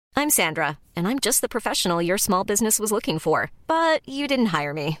I'm Sandra, and I'm just the professional your small business was looking for. But you didn't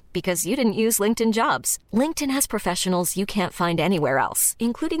hire me because you didn't use LinkedIn Jobs. LinkedIn has professionals you can't find anywhere else,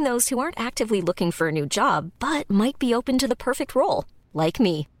 including those who aren't actively looking for a new job, but might be open to the perfect role, like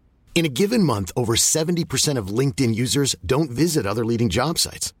me. In a given month, over 70% of LinkedIn users don't visit other leading job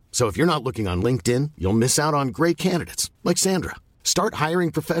sites. So if you're not looking on LinkedIn, you'll miss out on great candidates like Sandra. Start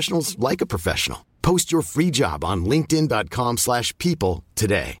hiring professionals like a professional. Post your free job on linkedin.com/people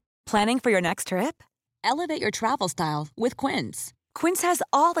today. Planning for your next trip? Elevate your travel style with Quince. Quince has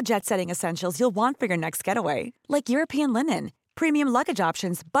all the jet-setting essentials you'll want for your next getaway, like European linen, premium luggage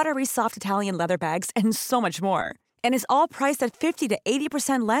options, buttery soft Italian leather bags, and so much more. And is all priced at 50 to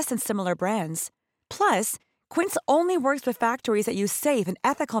 80% less than similar brands. Plus, Quince only works with factories that use safe and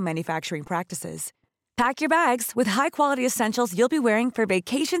ethical manufacturing practices. Pack your bags with high-quality essentials you'll be wearing for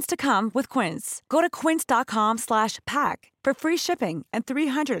vacations to come with Quince. Go to quince.com/pack for free shipping and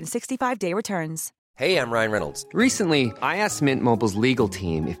 365-day returns. Hey, I'm Ryan Reynolds. Recently, I asked Mint Mobile's legal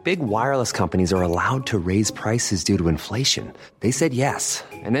team if big wireless companies are allowed to raise prices due to inflation. They said yes.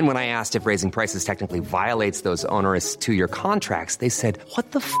 And then when I asked if raising prices technically violates those onerous two-year contracts, they said,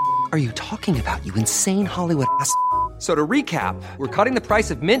 "What the f*** are you talking about, you insane Hollywood ass?" So to recap, we're cutting the price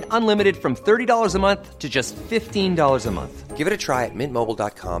of Mint Unlimited from $30 a month to just $15 a month. Give it a try at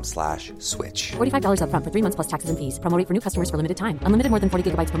mintmobile.com/switch. $45 up front for 3 months plus taxes and fees. Promo rate for new customers for limited time. Unlimited more than 40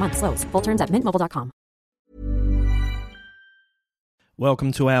 gigabytes per month. Slows full terms at mintmobile.com.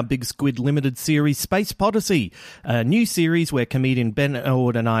 Welcome to our Big Squid Limited series, Space Podyssey, a new series where comedian Ben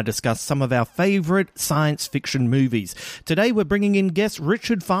Elwood and I discuss some of our favourite science fiction movies. Today we're bringing in guest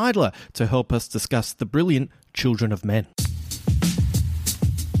Richard Fidler to help us discuss the brilliant Children of Men.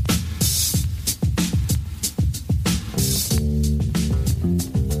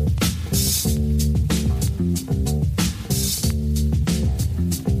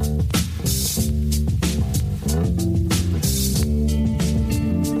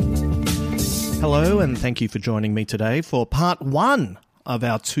 Hello, and thank you for joining me today for part one of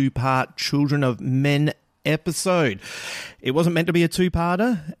our two-part Children of Men episode. It wasn't meant to be a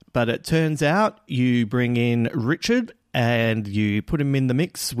two-parter, but it turns out you bring in Richard and you put him in the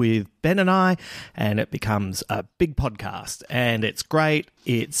mix with Ben and I, and it becomes a big podcast. And it's great.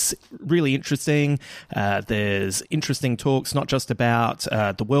 It's really interesting. There's interesting talks, not just about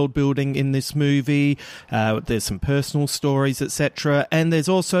the world building in this movie. There's some personal stories, etc. And there's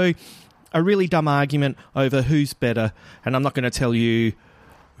also a really dumb argument over who's better, and I'm not going to tell you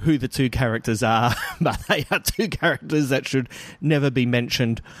who the two characters are, but they are two characters that should never be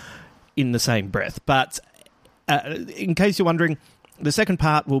mentioned in the same breath. But in case you're wondering, the second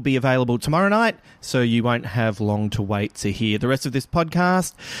part will be available tomorrow night, so you won't have long to wait to hear the rest of this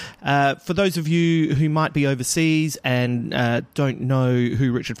podcast. For those of you who might be overseas and don't know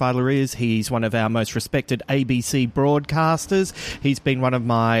who Richard Fidler is, he's one of our most respected ABC broadcasters. He's been one of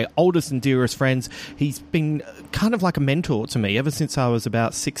my oldest and dearest friends. He's been kind of like a mentor to me ever since I was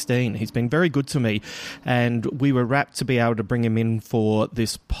about 16. He's been very good to me, and we were rapt to be able to bring him in for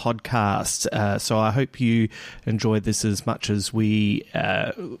this podcast. So I hope you enjoyed this as much as we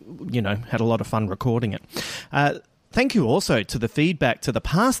had a lot of fun recording it. Thank you also to the feedback to the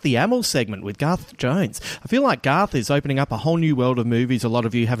Pass the Amel segment with Garth Jones. I feel like Garth is opening up a whole new world of movies a lot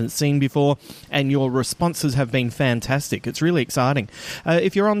of you haven't seen before, and your responses have been fantastic. It's really exciting.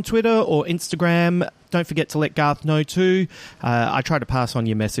 If you're on Twitter or Instagram, don't forget to let Garth know too. I try to pass on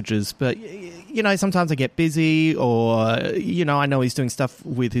your messages, but sometimes I get busy, or I know he's doing stuff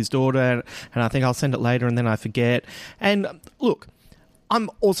with his daughter, and I think I'll send it later and then I forget. And look, I'm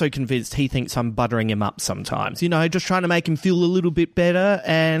also convinced he thinks I'm buttering him up sometimes, just trying to make him feel a little bit better,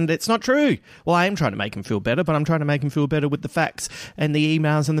 and it's not true. Well, I am trying to make him feel better, but I'm trying to make him feel better with the facts and the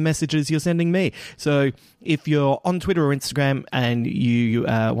emails and the messages you're sending me. So if you're on Twitter or Instagram and you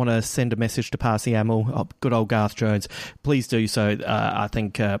want to send a message to Pass the Amel, good old Garth Jones, please do so. I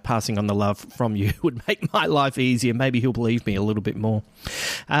think passing on the love from you would make my life easier. Maybe he'll believe me a little bit more.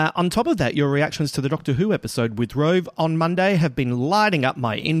 On top of that, your reactions to the Doctor Who episode with Rove on Monday have been lighting up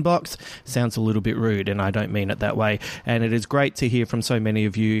my inbox. Sounds a little bit rude, and I don't mean it that way. And it is great to hear from so many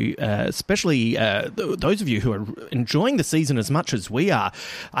of you, especially those of you who are enjoying the season as much as we are.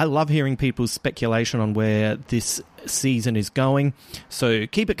 I love hearing people's speculation on where this season is going. So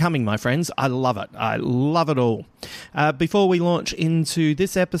keep it coming, my friends. I love it. I love it all. Before we launch into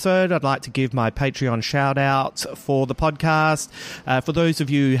this episode, I'd like to give my Patreon shout out for the podcast. For those of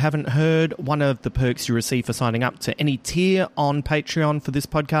you who haven't heard, one of the perks you receive for signing up to any tier on Patreon for this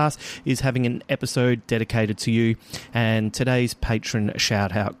podcast is having an episode dedicated to you. And today's patron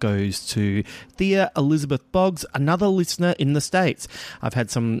shout out goes to Thea Elizabeth Boggs, another listener in the States. I've had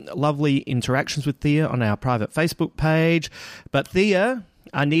some lovely interactions with Thea on our private Facebook page. But Thea,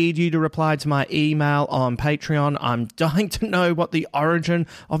 I need you to reply to my email on Patreon. I'm dying to know what the origin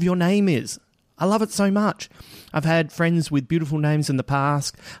of your name is. I love it so much. I've had friends with beautiful names in the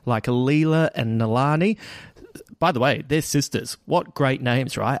past, like Alila and Nalani. By the way, they're sisters. What great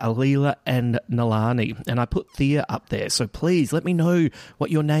names, right? Alila and Nalani. And I put Thea up there. So please let me know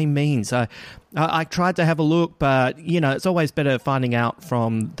what your name means. I tried to have a look, but, it's always better finding out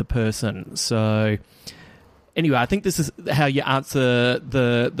from the person. So anyway, I think this is how you answer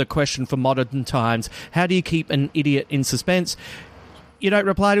the question for modern times. How do you keep an idiot in suspense? You don't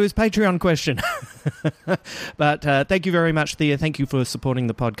reply to his Patreon question. But thank you very much, Thea. Thank you for supporting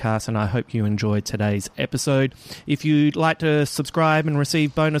the podcast, and I hope you enjoyed today's episode. If you'd like to subscribe and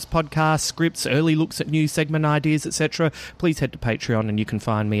receive bonus podcasts, scripts, early looks at new segment ideas, etc., please head to Patreon, and you can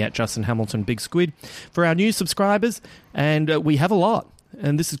find me at Justin Hamilton Big Squid. For our new subscribers, and we have a lot.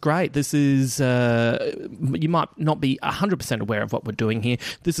 And this is great. This is, you might not be 100% aware of what we're doing here.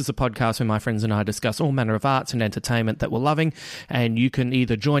 This is a podcast where my friends and I discuss all manner of arts and entertainment that we're loving. And you can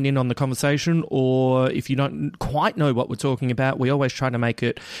either join in on the conversation, or if you don't quite know what we're talking about, we always try to make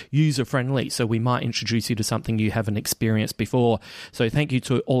it user-friendly. So we might introduce you to something you haven't experienced before. So thank you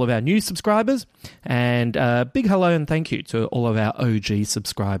to all of our new subscribers. And big hello and thank you to all of our OG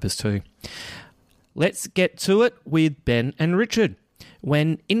subscribers too. Let's get to it with Ben and Richard.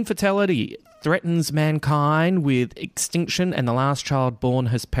 When infertility threatens mankind with extinction and the last child born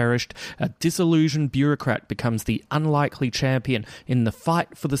has perished, a disillusioned bureaucrat becomes the unlikely champion in the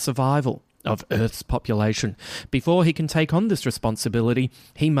fight for the survival of Earth's population. Before he can take on this responsibility,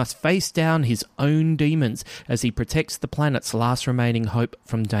 he must face down his own demons as he protects the planet's last remaining hope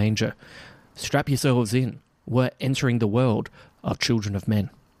from danger. Strap yourselves in. We're entering the world of Children of Men.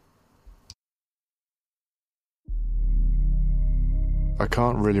 I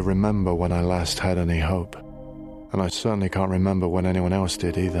can't really remember when I last had any hope. And I certainly can't remember when anyone else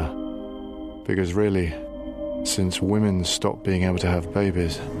did either. Because really, since women stopped being able to have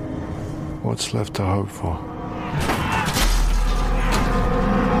babies, what's left to hope for?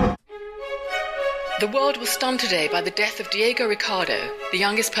 The world was stunned today by the death of Diego Ricardo, the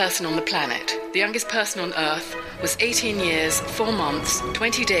youngest person on the planet. The youngest person on Earth was 18 years, 4 months,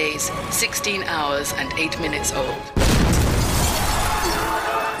 20 days, 16 hours, and 8 minutes old.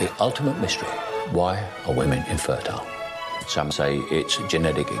 The ultimate mystery. Why are women infertile? Some say it's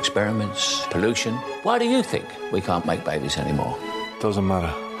genetic experiments, pollution. Why do you think we can't make babies anymore? Doesn't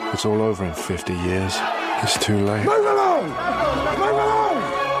matter. It's all over in 50 years. It's too late. Move along! Move along!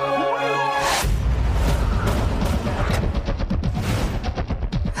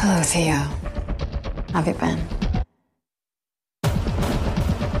 Hello, Theo. How have you been?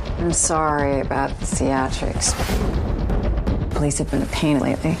 I'm sorry about the theatrics. Police have been a pain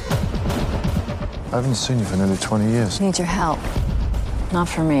lately. I haven't seen you for nearly 20 years. I need your help. Not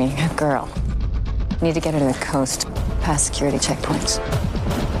for me, a girl. I need to get her to the coast, past security checkpoints.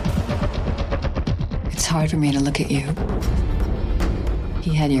 It's hard for me to look at you.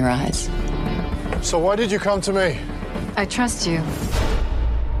 He had your eyes. So why did you come to me? I trust you.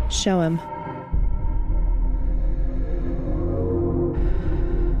 Show him.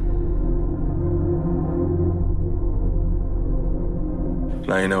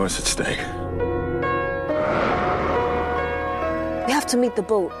 Now you know what's at stake. We have to meet the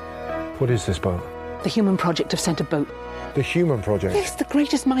boat. What is this boat? The Human Project have sent a boat. The Human Project? Yes, the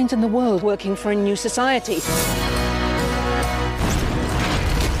greatest minds in the world working for a new society.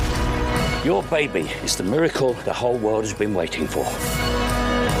 Your baby is the miracle the whole world has been waiting for.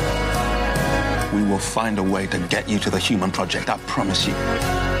 We will find a way to get you to the Human Project, I promise you.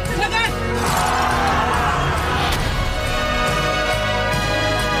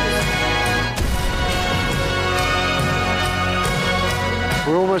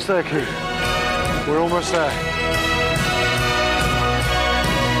 We're almost there, Keith. We're almost there.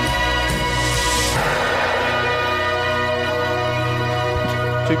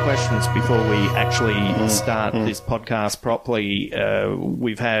 Two questions before we actually start this podcast properly.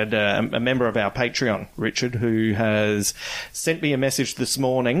 We've had a member of our Patreon, Richard, who has sent me a message this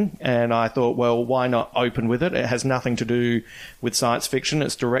morning, and I thought, well, why not open with it? It has nothing to do with science fiction.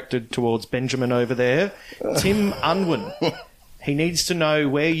 It's directed towards Benjamin over there. Tim Unwin. He needs to know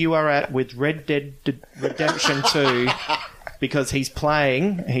where you are at with Red Dead Redemption 2 because he's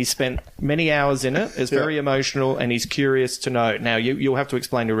playing. He's spent many hours in it. It's very emotional, and he's curious to know. Now, you'll have to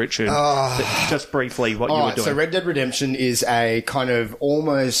explain to Richard just briefly what you were doing. So Red Dead Redemption is a kind of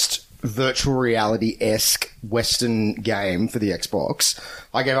almost virtual reality-esque Western game for the Xbox.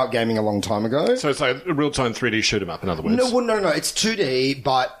 I gave up gaming a long time ago. So it's like a real-time 3D shoot-'em-up, in other words? No. It's 2D,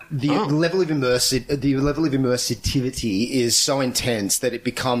 but the level of immersivity is so intense that it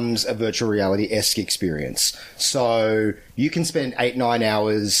becomes a virtual reality-esque experience. So you can spend 8-9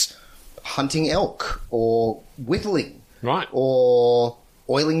 hours hunting elk or whittling. Right. Or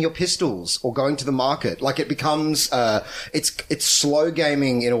oiling your pistols or going to the market. Like, it becomes it's slow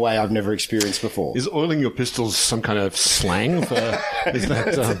gaming in a way I've never experienced before. Is oiling your pistols some kind of slang for is that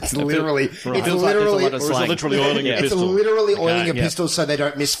it's literally right. it's literally oiling your pistols. It's literally oiling your pistols so they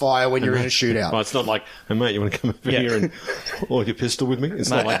don't misfire when you're in a shootout. Well, it's not like, hey mate, you want to come over here and oil your pistol with me? It's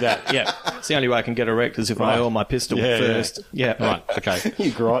not like that. Yeah. It's the only way I can get erect is if I oil my pistol first. Yeah. Right. Okay.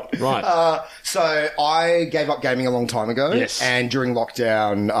 You grot. Right. So I gave up gaming a long time ago. Yes. And during lockdown,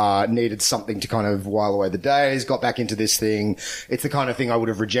 needed something to kind of while away the days, got back into this thing. It's the kind of thing I would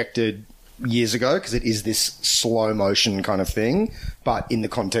have rejected years ago because it is this slow motion kind of thing. But in the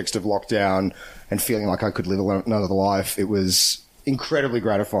context of lockdown and feeling like I could live another life, it was incredibly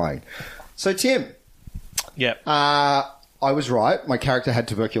gratifying. So, Tim. Yep. I was right. My character had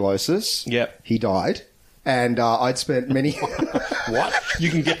tuberculosis. Yep. He died. And I'd spent many... What?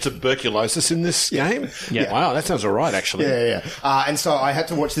 You can get tuberculosis in this game? Yeah. Wow, that sounds all right, actually. Yeah. And so I had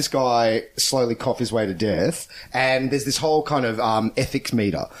to watch this guy slowly cough his way to death. And there's this whole kind of ethics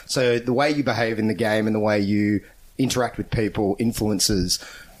meter. So the way you behave in the game and the way you interact with people influences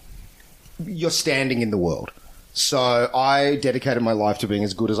your standing in the world. So I dedicated my life to being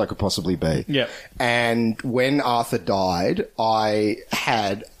as good as I could possibly be. Yeah. And when Arthur died, I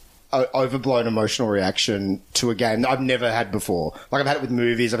had overblown emotional reaction to a game that I've never had before. Like, I've had it with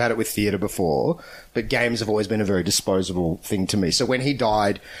movies, I've had it with theatre before, but games have always been a very disposable thing to me. So when he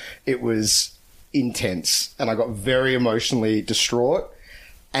died, it was intense, and I got very emotionally distraught.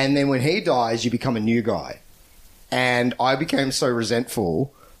 And then when he dies, you become a new guy. And I became so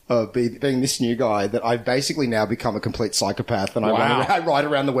resentful of being this new guy that I've basically now become a complete psychopath, and I ride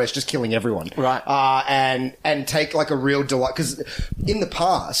around the West just killing everyone. Right. And take like a real delight, because in the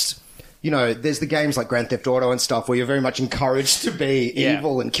past, you know, there's the games like Grand Theft Auto and stuff where you're very much encouraged to be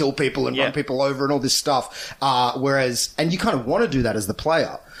evil and kill people and run people over and all this stuff. And you kind of want to do that as the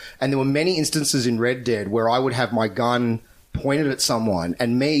player. And there were many instances in Red Dead where I would have my gun pointed at someone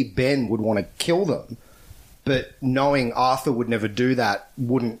and Ben, would want to kill them. But knowing Arthur would never do that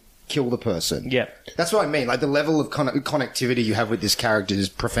wouldn't kill the person. Yeah. That's what I mean. Like, the level of connectivity you have with this character is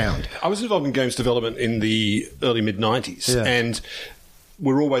profound. I was involved in games development in the early mid-90s, and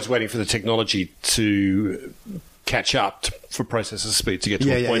we're always waiting for the technology to catch up for processor speed to get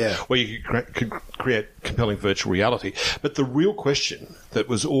to a point where you could create compelling virtual reality. But the real question that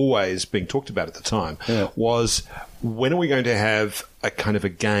was always being talked about at the time was, when are we going to have a kind of a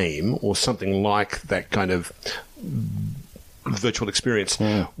game or something like that kind of virtual experience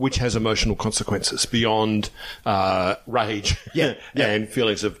which has emotional consequences beyond rage and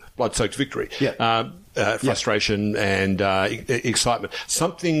feelings of blood-soaked victory, frustration and excitement.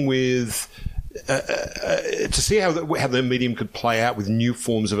 Something with... to see how the medium could play out with new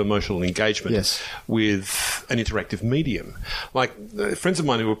forms of emotional engagement with an interactive medium. Like, friends of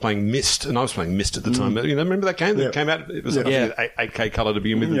mine who were playing Myst, and I was playing Myst at the time. You know, remember that game that came out? It was 8K colour to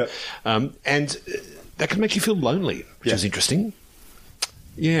begin with. And that could make you feel lonely, which is interesting.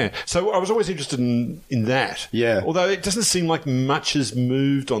 Yeah. So I was always interested in that. Yeah. Although it doesn't seem like much has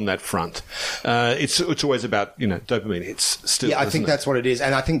moved on that front. It's always about, dopamine hits still. Yeah, I think that's what it is.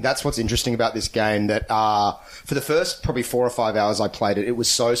 And I think that's what's interesting about this game, that for the first probably 4 or 5 hours I played it, it was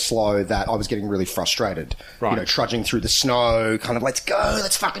so slow that I was getting really frustrated. Right. Trudging through the snow, kind of, let's go,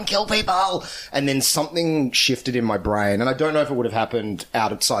 let's fucking kill people. And then something shifted in my brain. And I don't know if it would have happened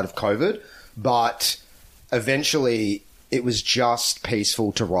outside of COVID, but eventually it was just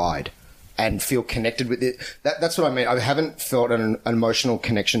peaceful to ride and feel connected with it. That's what I mean. I haven't felt an emotional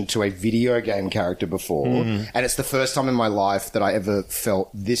connection to a video game character before. And it's the first time in my life that I ever felt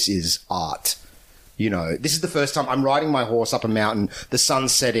this is art. This is the first time I'm riding my horse up a mountain, the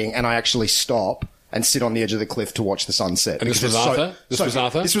sun's setting, and I actually stop and sit on the edge of the cliff to watch the sunset. And this was Arthur? This was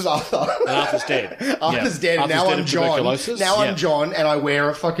Arthur? This was Arthur. And Arthur's dead. Arthur's dead, and now I'm John. I'm John, and I wear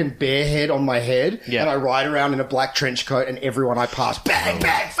a fucking bear head on my head, and I ride around in a black trench coat, and everyone I pass, bang,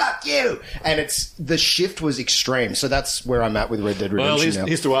 bang, fuck you! And the shift was extreme, so that's where I'm at with Red Dead Redemption now.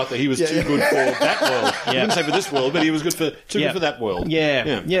 Here's to Arthur. He was too good for that world. I wouldn't say for this world, but he was good for that world.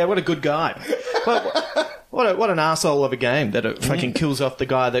 Yeah, what a good guy. What an arsehole of a game that it fucking kills off the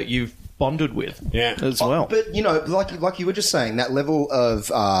guy that you've bonded with as well. But, you know, like you were just saying, that level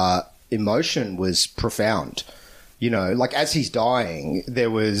of emotion was profound. You know, like as he's dying, there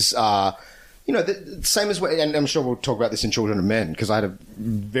was... you know, the same as... And I'm sure we'll talk about this in Children of Men, because I had a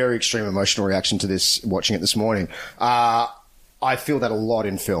very extreme emotional reaction to this watching it this morning. I feel that a lot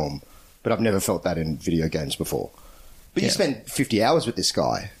in film, but I've never felt that in video games before. But you spend 50 hours with this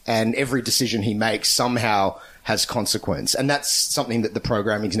guy, and every decision he makes somehow has consequence. And that's something that the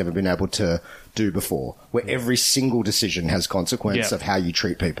programming's never been able to do before, where every single decision has consequence of how you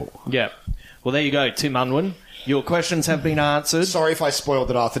treat people. Yeah. Well, there you go, Tim Unwin. Your questions have been answered. Sorry if I spoiled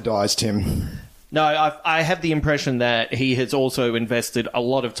that Arthur dies, Tim. No, I have the impression that he has also invested a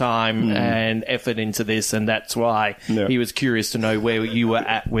lot of time and effort into this, and that's why he was curious to know where you were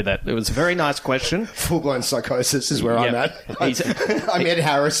at with it. It was a very nice question. Full-blown psychosis is where I'm at. I'm Ed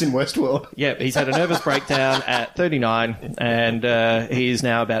Harris in Westworld. Yeah, he's had a nervous breakdown at 39, and he is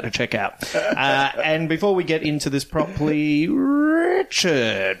now about to check out. And before we get into this properly,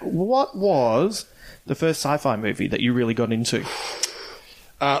 Richard, what was the first sci-fi movie that you really got into?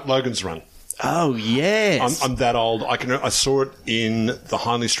 Logan's Run. Oh, yes. I'm that old. I saw it in the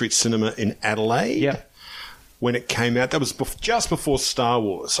Hindley Street Cinema in Adelaide when it came out. That was just before Star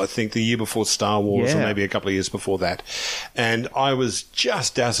Wars, I think, the year before Star Wars, or maybe a couple of years before that. And I was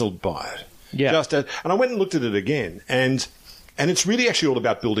just dazzled by it. Yeah. And I went and looked at it again, and it's really actually all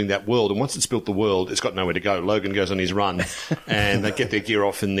about building that world. And once it's built the world, it's got nowhere to go. Logan goes on his run, and they get their gear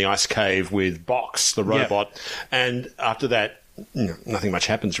off in the ice cave with Box, the robot. And after that, nothing much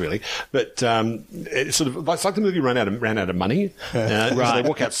happens really, but it's sort of it's like the movie ran out of money. Right. They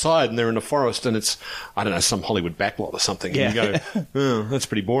walk outside and they're in a forest, and it's, I don't know, some Hollywood backlot or something. And you go, oh, that's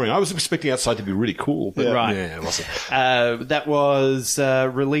pretty boring. I was expecting outside to be really cool, but it wasn't. That was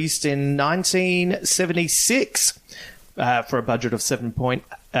released in 1976 for a budget of 7 to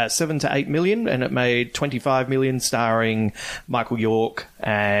 8 million, and it made 25 million, starring Michael York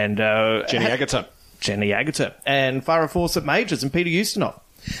and Jenny Agutter, and Farrah Fawcett Majors and Peter Ustinov.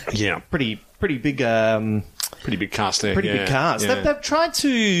 Yeah, pretty big cast there. Big cast. Yeah. They've tried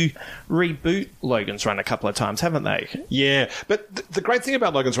to reboot Logan's Run a couple of times, haven't they? Yeah, but the great thing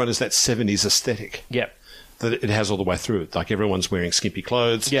about Logan's Run is that 70s aesthetic. Yeah. That it has all the way through it. Like everyone's wearing skimpy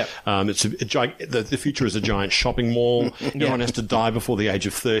clothes. Yeah. It's the future is a giant shopping mall. Everyone has to die before the age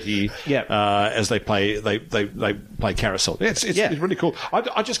of 30. Yeah. As they play carousel. Yeah, it's really cool.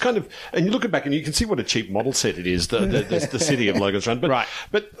 I just kind of, and you look back and you can see what a cheap model set it is. The city of Logan's Run. But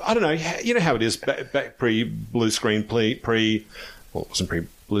I don't know. You know how it is back pre blue screen, well, it wasn't pre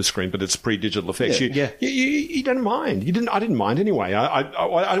blue screen, but it's pre digital effects. You don't mind. I didn't mind anyway.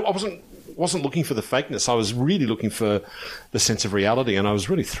 I wasn't looking for the fakeness. I was really looking for the sense of reality, and I was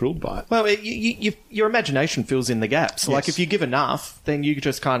really thrilled by it. Well, your imagination fills in the gaps. Yes. Like, if you give enough, then you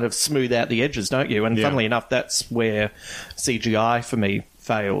just kind of smooth out the edges, don't you? And funnily enough, that's where CGI, for me,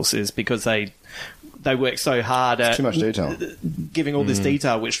 fails, is because they work so hard at too much detail, giving all this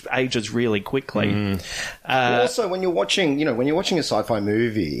detail, which ages really quickly. Also, when you're watching a sci-fi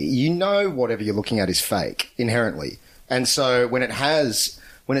movie, you know whatever you're looking at is fake inherently, and so when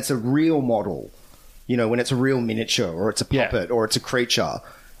it's a real model, when it's a real miniature, or it's a puppet, or it's a creature,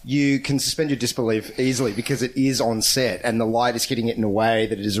 you can suspend your disbelief easily because it is on set and the light is hitting it in a way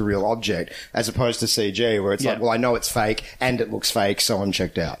that it is a real object, as opposed to CG, where it's like, well, I know it's fake and it looks fake, so I'm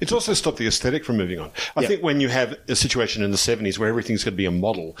checked out. It's also stopped the aesthetic from moving on. I think when you have a situation in the 70s where everything's going to be a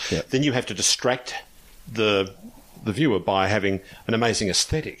model, then you have to distract the viewer by having an amazing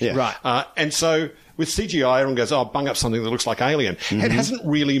aesthetic. Yeah. Right. And so with CGI, everyone goes, bung up something that looks like Alien. It hasn't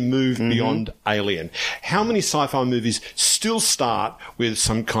really moved beyond Alien. How many sci-fi movies still start with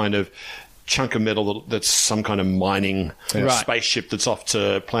some kind of chunk of metal that's some kind of mining spaceship that's off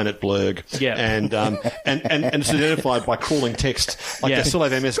to Planet Blurg, and it's identified by crawling text, like they still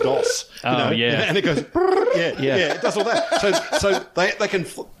have MS-DOS, and it goes, it does all that. So they can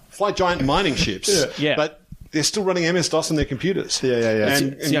fly giant mining ships, but they're still running MS-DOS on their computers. Yeah.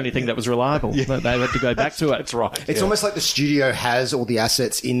 It's the only thing that was reliable. They had to go back to it. That's right. It's almost like the studio has all the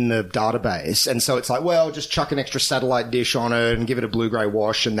assets in the database, and so it's like, well, just chuck an extra satellite dish on it and give it a blue-grey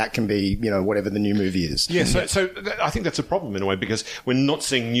wash, and that can be, whatever the new movie is. Yeah, so I think that's a problem in a way, because we're not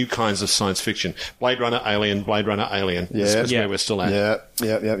seeing new kinds of science fiction. Blade Runner, Alien. That's where we're still at.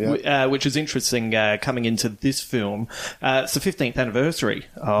 Yeah. Which is interesting coming into this film. It's the 15th anniversary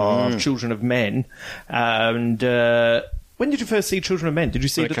of Children of Men. And when did you first see Children of Men? Did you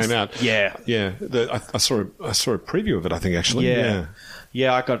see it came out? Yeah. I saw a preview of it, I think, actually.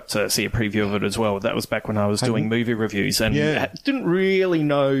 Yeah, I got to see a preview of it as well. That was back when I was doing movie reviews, and didn't really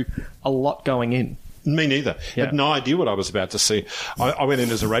know a lot going in. Me neither. Yeah. Had no idea what I was about to see. I went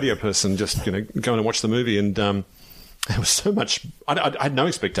in as a radio person, just going and watch the movie, and there was so much. I had no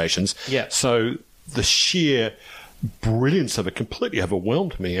expectations. Yeah. So the sheer brilliance of it completely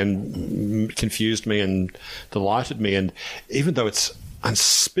overwhelmed me and confused me and delighted me. And even though it's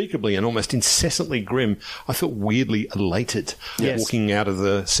unspeakably and almost incessantly grim, I felt weirdly elated walking out of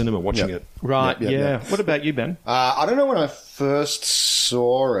the cinema watching it. Right, What about you, Ben? I don't know when I first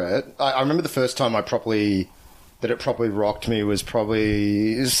saw it. I remember the first time it properly rocked me was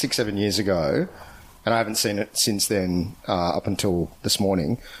probably 6-7 years ago, and I haven't seen it since then, up until this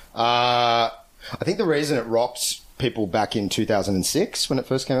morning. I think the reason it rocked people back in 2006 when it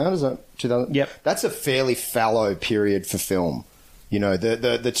first came out, is that 2000? Yep. That's a fairly fallow period for film. The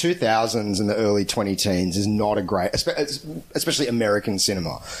 2000s and the early 2010s is not a great, especially American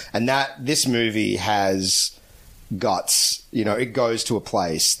cinema. And this movie has guts. It goes to a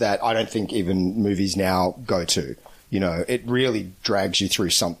place that I don't think even movies now go to. It really drags you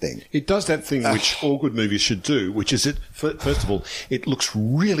through something. It does that thing which all good movies should do, which is first of all, it looks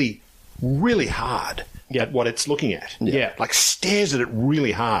really, really hard at what it's looking at. Yeah. Like stares at it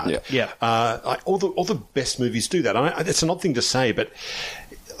really hard. Yeah. Like all the best movies do that. It's an odd thing to say, but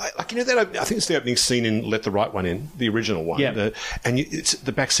I think it's the opening scene in Let the Right One In, the original one. Yeah. It's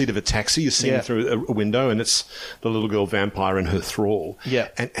the back seat of a taxi. You're seeing through a window, and it's the little girl vampire and her thrall. Yeah.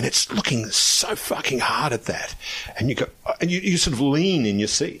 And it's looking so fucking hard at that. And you go, and you sort of lean in your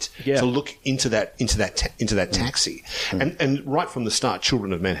seat to look into that taxi. And right from the start,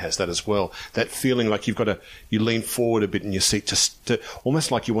 Children of Men has that as well. That feeling like you lean forward a bit in your seat, just to,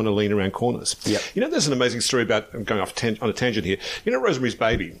 almost like you want to lean around corners. Yeah. There's an amazing story about, I'm going off on a tangent here. Rosemary's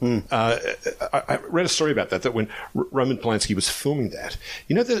Baby. I read a story about that when Roman Polanski was filming that.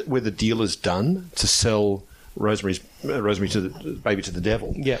 Where the deal is done to sell Rosemary to the baby to the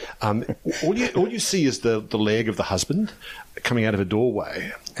devil. Yeah. All you see is the leg of the husband coming out of a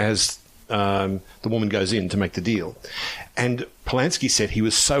doorway as the woman goes in to make the deal. And Polanski said he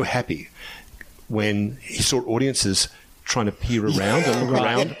was so happy when he saw audiences trying to peer around and look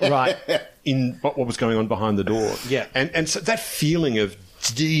around in what was going on behind the door. Yeah. And so that feeling of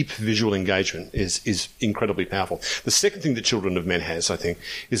deep visual engagement is incredibly powerful. The second thing that Children of Men has, I think,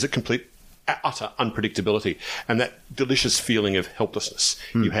 is a complete utter unpredictability and that delicious feeling of helplessness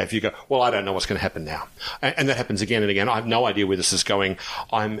you go, well, I don't know what's going to happen now. And that happens again and again. I have no idea where this is going.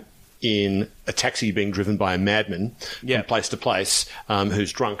 I'm in a taxi being driven by a madman from place to place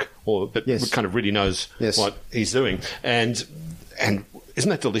who's drunk but kind of really knows what he's doing. And isn't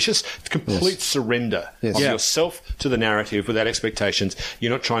that delicious? Complete surrender of yourself to the narrative without expectations.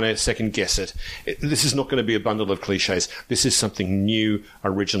 You're not trying to second guess it. This is not going to be a bundle of cliches. This is something new,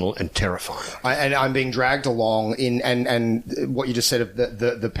 original, and terrifying. And I'm being dragged along in, and what you just said of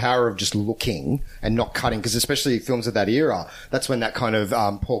the power of just looking and not cutting, because especially films of that era, that's when that kind of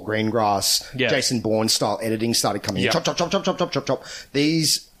Paul Greengrass, Jason Bourne style editing started coming in. Chop, chop, chop, chop, chop, chop, chop, chop.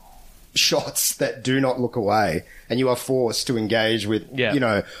 These shots that do not look away, and you are forced to engage with,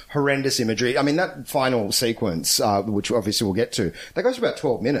 horrendous imagery. I mean, that final sequence, which obviously we'll get to, that goes for about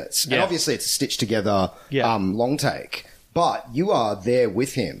 12 minutes. And obviously it's a stitched together long take. But you are there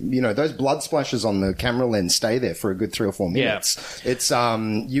with him. Those blood splashes on the camera lens stay there for a good 3 or 4 minutes. It's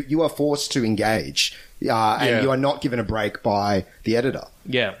you are forced to engage, and you are not given a break by the editor.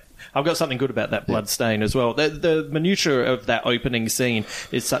 Yeah. I've got something good about that blood stain as well. The minutiae of that opening scene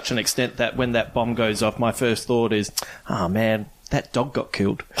is such an extent that when that bomb goes off, my first thought is, oh man, that dog got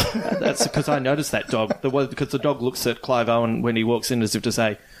killed. That's because I noticed that dog. Because the dog looks at Clive Owen when he walks in as if to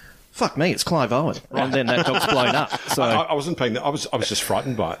say, fuck me, it's Clive Owen. And then that dog's blown up. So I wasn't paying that. I was just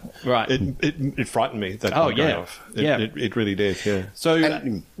frightened by it. Right. It frightened me, that dog going off. It really did, yeah.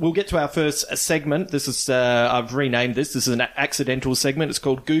 So we'll get to our first segment. This is, I've renamed this. This is an accidental segment. It's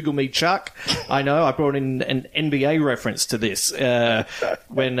called Google Me Chuck. I know, I brought in an NBA reference to this.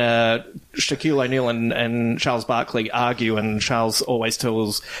 When Shaquille O'Neal and Charles Barkley argue, and Charles always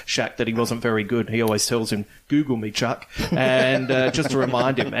tells Shaq that he wasn't very good. He always tells him, Google me, Chuck, and just to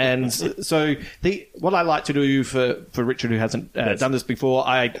remind him. And so what I like to do for Richard, who hasn't done this before,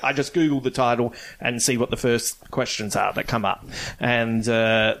 I just Google the title and see what the first questions are that come up. And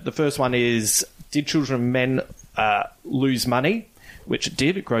the first one is, did Children of Men lose money? Which it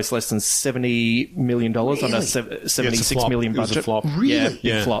did. It grossed less than $70 million on a $76 million budget. It was a flop. Really?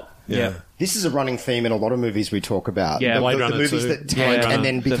 Yeah, flop. Yeah. This is a running theme in a lot of movies we talk about. Yeah, the movies that tank and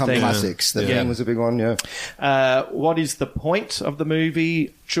then become classics. The Thing was a big one, what is the point of the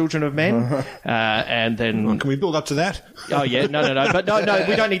movie Children of Men? And then... Can we build up to that? Oh, yeah. No. But no,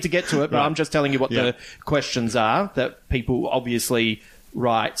 we don't need to get to it, but I'm just telling you what the questions are that people obviously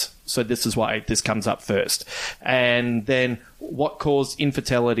write. So this is why this comes up first. And then what caused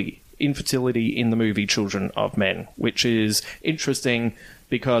infertility in the movie Children of Men, which is interesting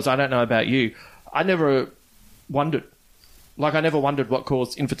because I don't know about you. I never wondered. Like, I never wondered what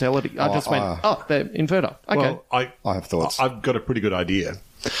caused infertility. I just went, they're infertile. Okay. Well, I have thoughts. I've got a pretty good idea.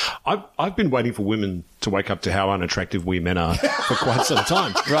 I've been waiting for women to wake up to how unattractive we men are for quite some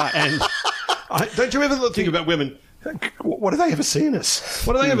time. Right. And don't you ever think about women... What do they ever see in us?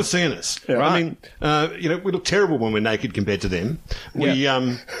 What do they ever see in us? Yeah, right. I mean, we look terrible when we're naked compared to them. We,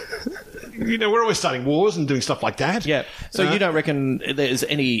 we're always starting wars and doing stuff like that. Yeah. So you don't reckon there's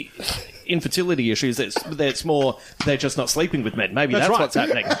any infertility issues? It's more they're just not sleeping with men. Maybe that's right. what's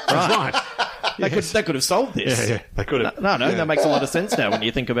happening. That's right. They could have solved this. Yeah, they could have. No, that makes a lot of sense now when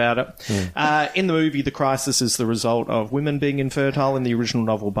you think about it. In the movie, the crisis is the result of women being infertile. In the original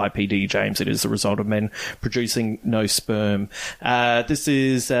novel by P.D. James, it is the result of men producing no sperm. This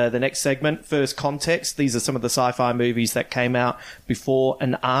is the next segment. First, context. These are some of the sci-fi movies that came out before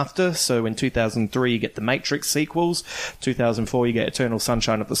and after. So in 2003, you get the Matrix sequels. 2004, you get Eternal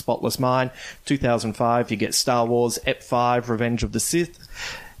Sunshine of the Spotless Mind. 2005, you get Star Wars Ep 5, Revenge of the Sith.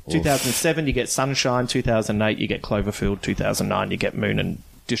 2007, you get Sunshine. 2008, you get Cloverfield. 2009, you get Moon and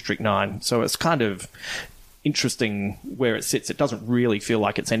District 9. So it's kind of interesting where it sits. It doesn't really feel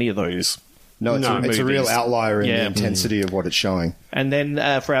like it's any of those. No, it's a real outlier in the intensity of what it's showing. And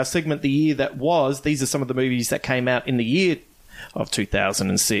then for our segment, The Year That Was, these are some of the movies that came out in the year of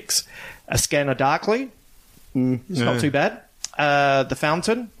 2006. A Scanner Darkly. It's not too bad. The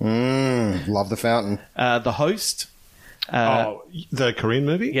Fountain. Love The Fountain. The Host. The Korean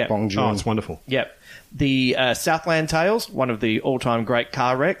movie? Yeah. Bong Joon. Oh, it's wonderful. Yep. The Southland Tales, one of the all-time great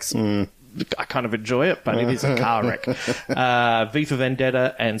car wrecks. I kind of enjoy it, but it is a car wreck. V for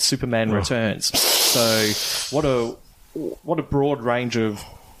Vendetta and Superman Returns. So what a broad range of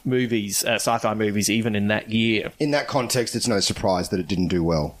movies, sci-fi movies, even in that year. In that context, it's no surprise that it didn't do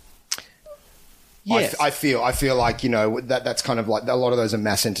well. Yes. I feel like, that's kind of like a lot of those are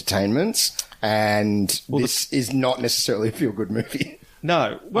mass entertainments, and this is not necessarily a feel-good movie.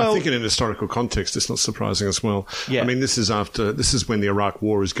 No. Well, I think in an historical context, it's not surprising as well. Yeah. I mean, this is when the Iraq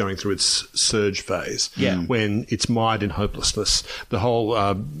War is going through its surge phase. Yeah. When it's mired in hopelessness. The whole,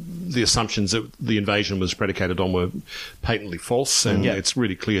 the assumptions that the invasion was predicated on were patently false, and it's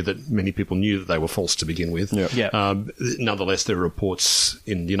really clear that many people knew that they were false to begin with. Nonetheless, there are reports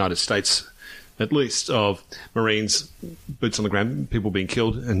in the United States, at least, of Marines, boots on the ground, people being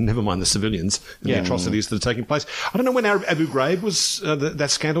killed, and never mind the civilians and the atrocities that are taking place. I don't know when Abu Ghraib was, that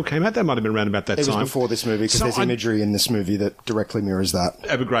scandal came out. That might have been around about that time. It was before this movie, because there's imagery in this movie that directly mirrors that.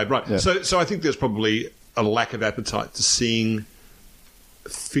 Abu Ghraib, right. Yeah. So I think there's probably a lack of appetite to seeing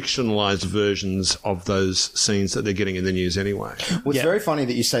fictionalized versions of those scenes that they're getting in the news anyway. Well, it's very funny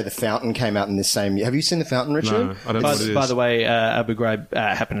that you say The Fountain came out in this same year. Have you seen The Fountain, Richard? No, I don't know what it is. By the way, Abu Ghraib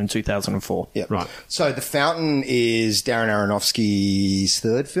happened in 2004. Yeah. Right. So The Fountain is Darren Aronofsky's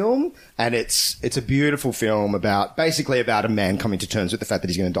third film, and it's a beautiful film basically about a man coming to terms with the fact that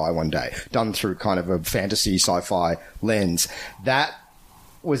he's going to die one day, done through kind of a fantasy sci-fi lens. That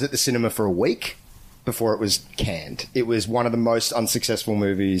was at the cinema for a week before it was canned. It was one of the most unsuccessful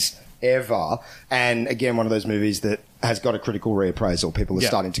movies ever, and again, one of those movies that has got a critical reappraisal. People are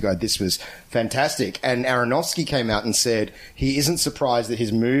starting to go, this was fantastic. And Aronofsky came out and said he isn't surprised that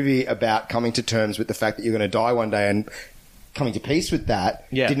his movie about coming to terms with the fact that you're going to die one day and coming to peace with that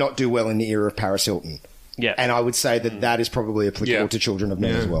did not do well in the era of Paris Hilton. Yeah. And I would say that is probably applicable to Children of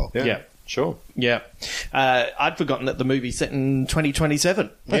Men as well. Yeah. Sure. Yeah. I'd forgotten that the movie's set in 2027.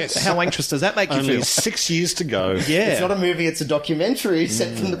 Yes. How anxious does that make you Only feel? 6 years to go. Yeah. It's not a movie, it's a documentary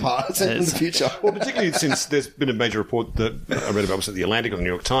set from the past, set from the future. Well, particularly since there's been a major report that I read about, was at The Atlantic or The New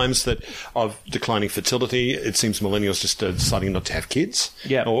York Times, that of declining fertility. It seems millennials just deciding not to have kids,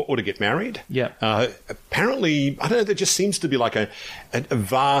 or to get married. Yeah. Apparently, I don't know, there just seems to be like a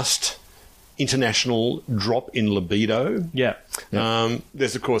vast international drop in libido. Yeah.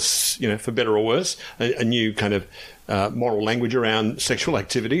 There's, of course, for better or worse, a new kind of moral language around sexual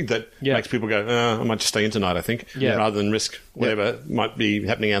activity that makes people go, I might just stay in tonight, I think, rather than risk whatever might be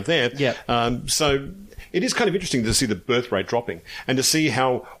happening out there. Yeah. So it is kind of interesting to see the birth rate dropping and to see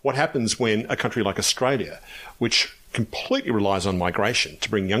what happens when a country like Australia, which completely relies on migration to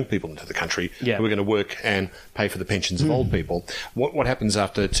bring young people into the country who are going to work and pay for the pensions of old people. What happens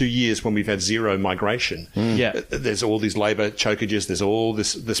after 2 years when we've had zero migration? There's all these labour chokages. There's all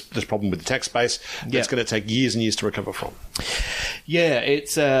this problem with the tax base that's going to take years and years to recover from. Yeah,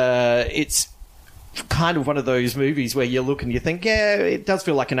 it's kind of one of those movies where you look and you think, it does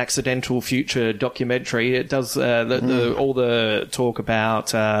feel like an accidental future documentary. It does all the talk about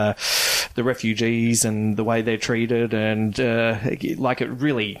the refugees and the way they're treated, and like it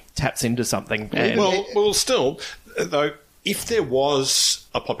really taps into something. And well, still, though, if there was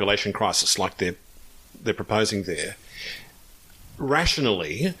a population crisis like they're proposing there,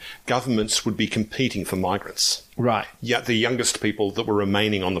 rationally, governments would be competing for migrants. Right. Yet the youngest people that were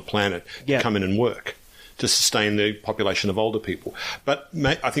remaining on the planet come in and work to sustain the population of older people. But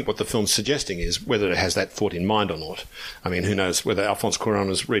I think what the film's suggesting is, whether it has that thought in mind or not, I mean, who knows whether Alphonse Cuarón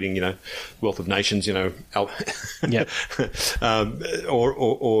was reading, Wealth of Nations, or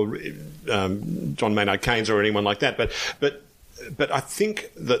John Maynard Keynes or anyone like that. But I think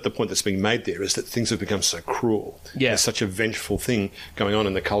that the point that's being made there is that things have become so cruel. Yeah. There's such a vengeful thing going on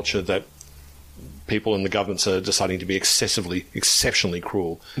in the culture that people and the governments are deciding to be exceptionally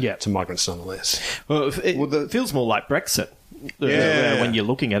cruel to migrants nonetheless. Well, it feels more like Brexit when you're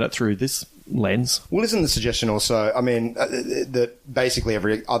looking at it through this lens. Well, isn't the suggestion also, I mean, that basically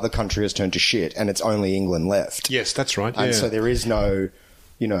every other country has turned to shit and it's only England left? Yes, that's right. And so there is no...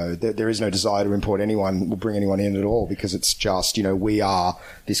 there is no desire to import anyone or bring anyone in at all, because it's just, we are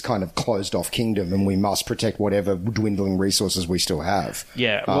this kind of closed-off kingdom and we must protect whatever dwindling resources we still have.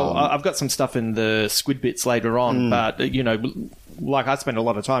 Yeah, well, I've got some stuff in the Squid Bits later on, but, like I spend a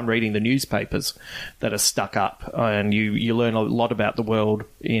lot of time reading the newspapers that are stuck up, and you learn a lot about the world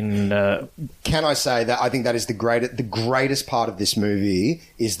in... Can I say that I think that is the greatest part of this movie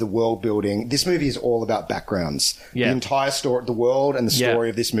is the world building. This movie is all about backgrounds. Yeah. The entire story, the world and the story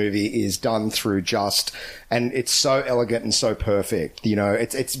of this movie is done through and it's so elegant and so perfect.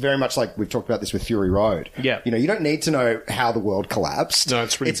 It's very much like we've talked about this with Fury Road. Yeah. You don't need to know how the world collapsed. No,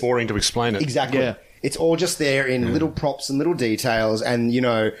 it's really boring to explain it. Exactly. Yeah. It's all just there in little props and little details, and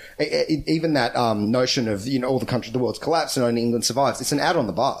even that notion of all the world's collapsed and only England survives. It's an ad on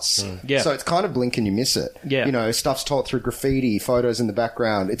the bus, so it's kind of blink and you miss it. Yeah, stuff's taught through graffiti, photos in the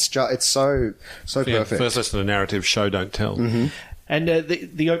background. It's so perfect. First lesson of narrative: show, don't tell. Mm-hmm. And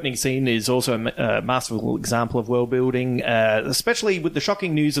the opening scene is also a masterful example of world building, especially with the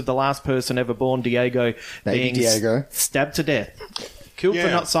shocking news of the last person ever born, Diego, being stabbed to death. Killed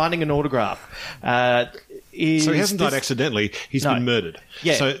for not signing an autograph. So he hasn't died accidentally. He's been murdered.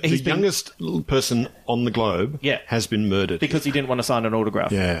 Yeah, so the youngest person on the globe has been murdered. Because he didn't want to sign an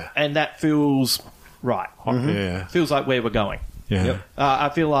autograph. Yeah. And that feels right. Mm-hmm. Yeah. Feels like where we're going. Yeah. Yep. I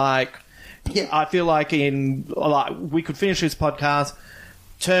feel like we could finish this podcast,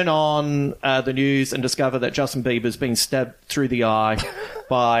 turn on the news and discover that Justin Bieber's been stabbed through the eye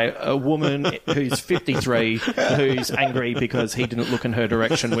by a woman who's 53 who's angry because he didn't look in her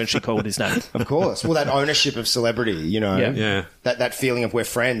direction when she called his name. Of course. Well, that ownership of celebrity, that feeling of we're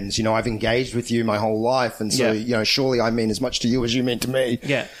friends, I've engaged with you my whole life, and so, surely I mean as much to you as you mean to me.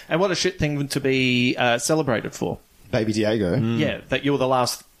 Yeah. And what a shit thing to be celebrated for. Baby Diego. Yeah, that you're the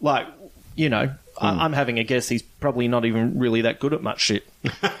last, I'm having a guess he's probably not even really that good at much shit.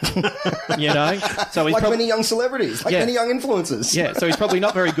 So he's many young celebrities, many young influencers. Yeah, so he's probably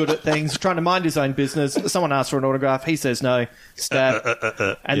not very good at things, trying to mind his own business. Someone asks for an autograph, he says no,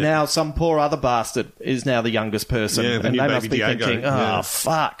 stab. And now some poor other bastard is now the youngest person. Yeah, and they must be Diego. thinking,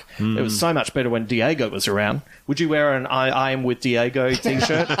 fuck. It was so much better when Diego was around. Would you wear an I am with Diego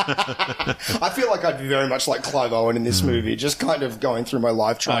t-shirt? I feel like I'd be very much like Clive Owen in this movie, just kind of going through my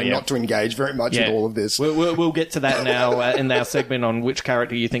life trying not to engage very much with all of this. We'll get to that now in our segment on which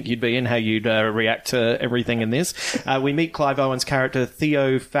character you think you'd be in, how you'd react to everything in this. We meet Clive Owen's character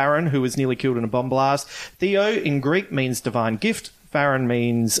Theo Farron, who was nearly killed in a bomb blast. Theo in Greek means divine gift. Farron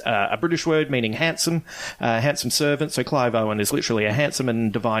means a British word meaning handsome, handsome servant. So Clive Owen is literally a handsome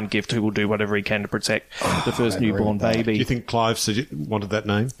and divine gift who will do whatever he can to protect the first newborn baby. Do you think Clive wanted that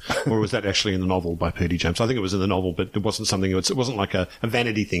name? Or was that actually in the novel by P.D. James? I think it was in the novel, but it wasn't something, it wasn't like a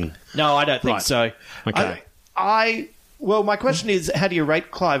vanity thing. No, I don't think so. Okay. Well, my question is, how do you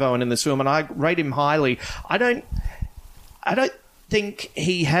rate Clive Owen in this film? And I rate him highly. I don't think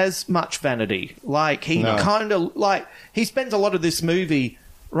he has much vanity. Like, he kind of, like, he spends a lot of this movie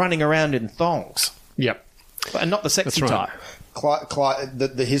running around in thongs. Yep. And not the sexy type.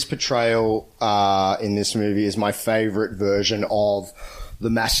 His portrayal in this movie is my favourite version of the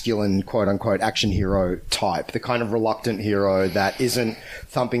masculine, quote-unquote, action hero type. The kind of reluctant hero that isn't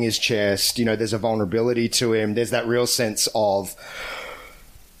thumping his chest. You know, there's a vulnerability to him. There's that real sense of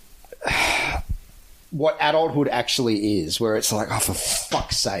what adulthood actually is, where it's like, oh, for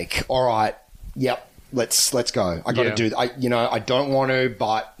fuck's sake, all right, yep, let's go. I got to do. I don't want to,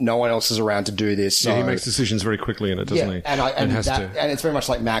 but no one else is around to do this. So. Yeah, he makes decisions very quickly in it, doesn't he? And it's very much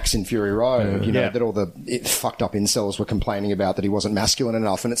like Max in Fury Road. You know that all the fucked up incels were complaining about that he wasn't masculine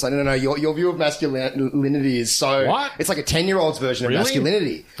enough, and it's like, no, your view of masculinity is so. What? It's like a 10-year-old's version of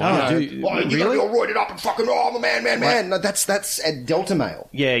masculinity. You really? You're roided up and fucking I'm a man. No, that's a Delta male.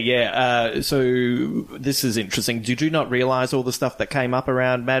 Yeah. So this is interesting. Did you not realise all the stuff that came up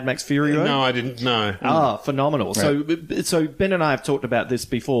around Mad Max Fury Road? No, I didn't. No. Phenomenal. Right. So Ben and I have talked about this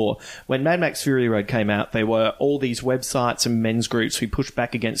before. When Mad Max Fury Road came out, there were all these websites and men's groups who pushed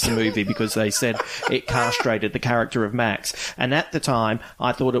back against the movie because they said it castrated the character of Max. And at the time,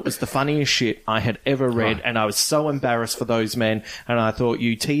 I thought it was the funniest shit I had ever read, and I was so embarrassed for those men. And I thought,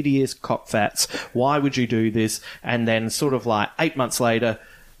 you tedious cockfats, why would you do this? And then sort of like 8 months later,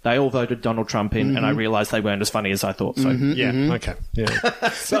 they all voted Donald Trump in, and I realised they weren't as funny as I thought. So okay,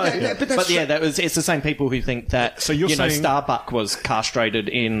 it's the same people who think that Starbuck was castrated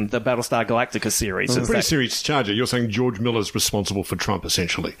in the Battlestar Galactica series. It's a pretty serious charge. You're saying George Miller's responsible for Trump,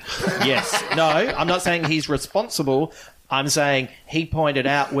 essentially? Yes. No, I'm not saying he's responsible. I'm saying he pointed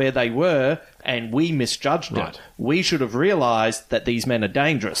out where they were and we misjudged it. We should have realised that these men are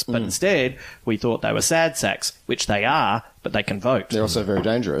dangerous, but instead we thought they were sad sacks, which they are, but they can vote. They're also very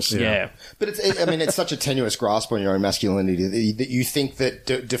dangerous. Yeah. But it's such a tenuous grasp on your own masculinity that you think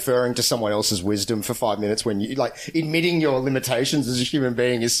that deferring to someone else's wisdom for 5 minutes when you, like, admitting your limitations as a human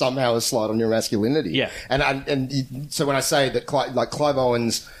being is somehow a slight on your masculinity. Yeah. So when I say that Clive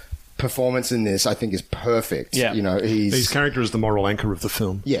Owen's performance in this, I think, is perfect. Yeah. You know, his character is the moral anchor of the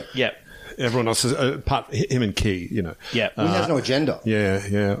film. Yeah. Yeah. Everyone else is him and Key, you know. Yeah. He has no agenda.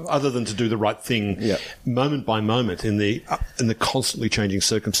 Yeah. Other than to do the right thing, moment by moment in the constantly changing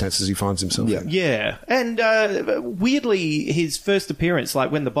circumstances he finds himself in. Yeah. And weirdly, his first appearance,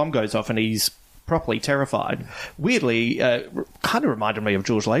 like when the bomb goes off and he's properly terrified, weirdly kind of reminded me of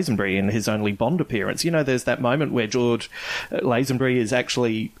George Lazenby in his only Bond appearance. You know, there's that moment where George Lazenby is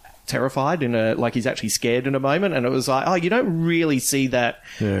actually terrified like he's actually scared in a moment, and it was like, oh, you don't really see that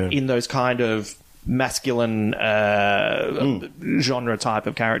in those kind of masculine genre type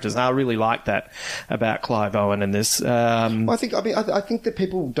of characters. And I really like that about Clive Owen in this. I think that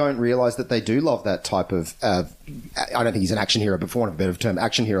people don't realise that they do love that type of. I don't think he's an action hero, but for want of a better term,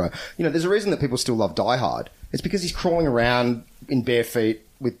 action hero. You know, there's a reason that people still love Die Hard. It's because he's crawling around in bare feet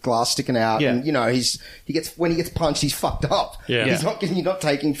with glass sticking out, and you know when he gets punched, he's fucked up. Yeah. You're not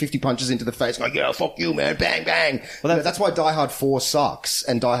taking 50 punches into the face, like, yeah, fuck you, man, bang, bang. Well, that's why Die Hard 4 sucks,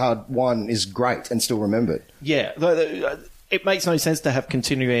 and Die Hard 1 is great and still remembered. Yeah, it makes no sense to have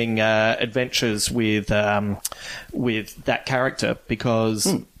continuing adventures with that character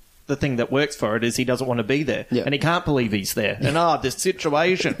because. The thing that works for it is he doesn't want to be there, and he can't believe he's there. And this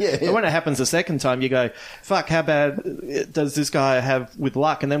situation. But when it happens the second time, you go, "Fuck! How bad does this guy have with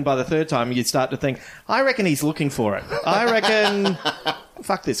luck?" And then by the third time, you start to think, "I reckon he's looking for it. I reckon,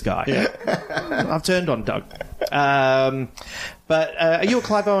 fuck this guy." I've turned on Doug. But are you a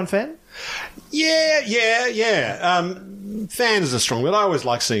Clive Owen fan? Yeah. Fan is a strong word. I always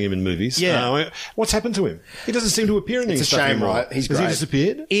like seeing him in movies. Yeah. What's happened to him? He doesn't seem to appear in any stuff anymore. It's a shame, right? Has he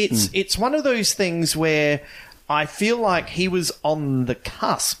disappeared? It's one of those things where I feel like he was on the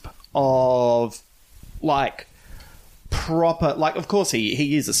cusp of, like, proper, like, of course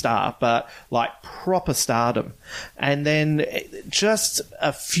he is a star, but like proper stardom. And then just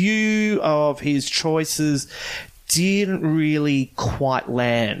a few of his choices didn't really quite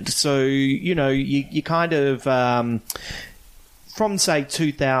land. So, you know, you kind of, from say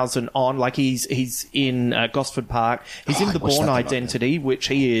 2000 on, like he's in Gosford Park, he's in The Bourne Identity, which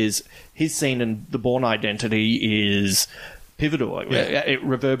his scene in The Bourne Identity is pivotal. It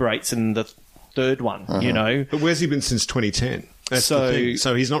reverberates in the third one, you know. But where's he been since 2010? That's the thing.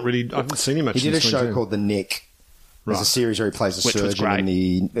 So he's not really... I haven't seen him much. He did a since show 22. called The Nick. There's a series where he plays a Which was surgeon great. in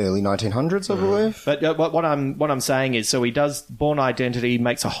the early 1900s, I believe. But what I'm saying is, so he does Born Identity,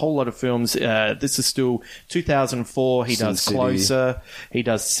 makes a whole lot of films. This is still 2004. He Sin does City. Closer. He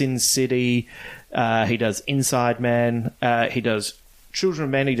does Sin City. He does Inside Man. He does Children of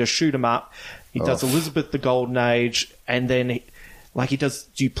Men. He does Shoot 'Em Up. He does Elizabeth the Golden Age, and then he does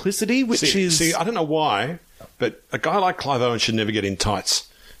Duplicity, which is... See, I don't know why, but a guy like Clive Owen should never get in tights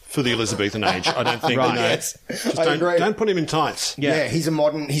for the Elizabethan age. I don't think. Right. Yes. Just I agree. don't put him in tights. Yeah, he's a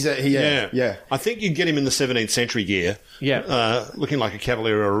modern... Yeah. I think you'd get him in the 17th century gear. Yeah. Looking like a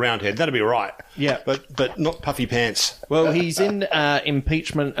cavalier or a roundhead. That'd be all right. Yeah. But not puffy pants. Well, he's in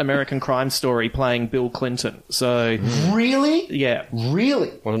Impeachment American Crime Story playing Bill Clinton. So... Really? Yeah. Really?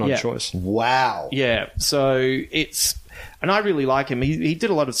 What an odd choice. Wow. Yeah, so it's... And I really like him. He did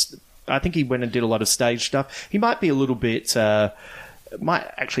a lot of... I think he went and did a lot of stage stuff. He might be a little bit... might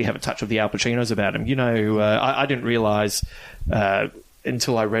actually have a touch of the Al Pacinos about him. You know, I didn't realise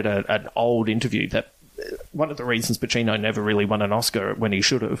until I read an old interview that one of the reasons Pacino never really won an Oscar when he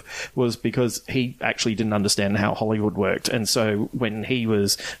should have was because he actually didn't understand how Hollywood worked. And so when he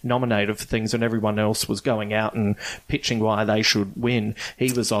was nominated for things and everyone else was going out and pitching why they should win,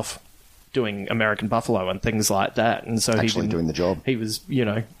 he was off doing American Buffalo and things like that. And so Actually doing the job. He was, you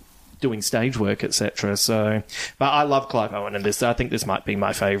know, doing stage work, etc. So, but I love Clive Owen in this. I think this might be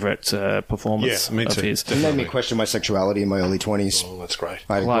my favourite performance me of too. his. It made me question my sexuality in my early 20s. Oh, that's great.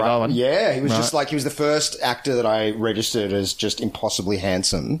 Clive Owen? Yeah, he was Right. just like, he was the first actor that I registered as just impossibly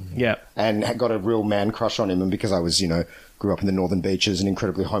handsome. Yeah. And had got a real man crush on him. And because I was, you know, grew up in the Northern Beaches and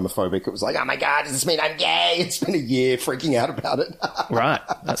incredibly homophobic, it was like, oh my God, does this mean I'm gay? It's been a year freaking out about it. Right.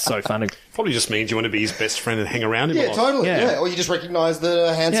 That's so funny. Probably just means you want to be his best friend and hang around him a Yeah, lot. totally. Yeah. Yeah. Or you just recognise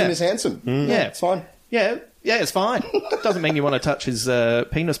that handsome Yeah. is handsome. Yeah. It's fine. Yeah, it's fine. Doesn't mean you want to touch his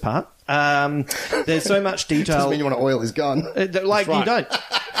penis part. There's so much detail. Doesn't mean you want to oil his gun. Like right.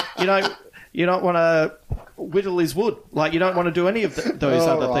 you don't want to whittle his wood. Like you don't want to do any of those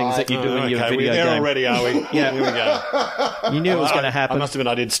other things that you do in your Okay, video we're there game. already, are we? Yeah. Here we go. You knew it was going to happen. I must admit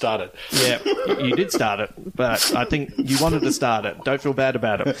I did start it. Yeah, you did start it, but I think you wanted to start it. Don't feel bad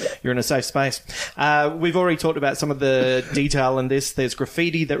about it. You're in a safe space. We've already talked about some of the detail in this. There's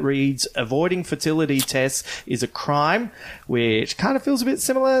graffiti that reads, "Avoiding fertility tests is a crime," which kind of feels a bit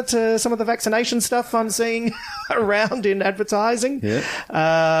similar to some of the vaccination stuff I'm seeing around in advertising.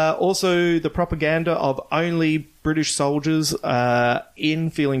 Yeah. Also, the propaganda of only British soldiers in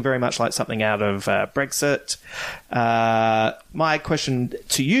feeling very much like something out of Brexit. My question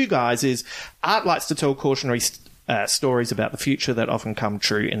to you guys is, art likes to tell cautionary stories about the future that often come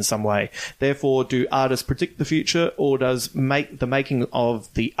true in some way. Therefore, do artists predict the future, or does the making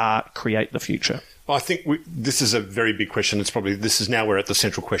of the art create the future? Well, I think this is a very big question. This is now we're at the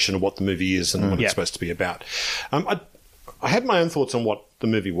central question of what the movie is and what it's supposed to be about. I had my own thoughts on what the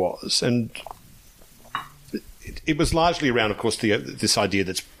movie was, and it was largely around, of course, this idea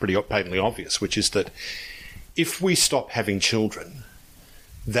that's pretty patently obvious, which is that if we stop having children,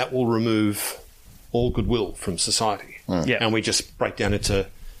 that will remove all goodwill from society. Yeah. And we just break down into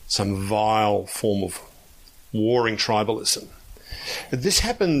some vile form of warring tribalism.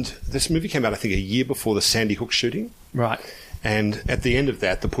 This movie came out, I think, a year before the Sandy Hook shooting. Right. And at the end of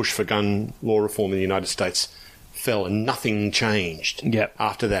that, the push for gun law reform in the United States fell and nothing changed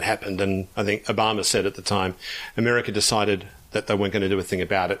after that happened. And I think Obama said at the time, America decided that they weren't going to do a thing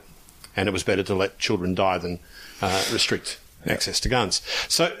about it, and it was better to let children die than restrict access to guns.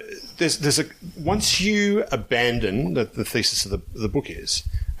 So once you abandon the thesis of the book is,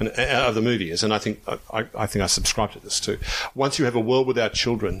 and of the movie is, and I think I subscribe to this too. Once you have a world without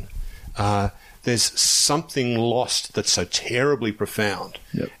children, there's something lost that's so terribly profound,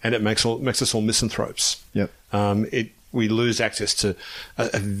 and it makes us all misanthropes. Yep. We lose access to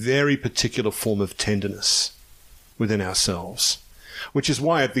a very particular form of tenderness within ourselves, which is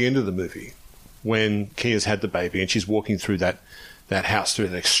why at the end of the movie, when Kia's had the baby and she's walking through that house through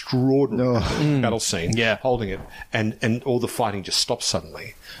an extraordinary battle scene, holding it, and all the fighting just stops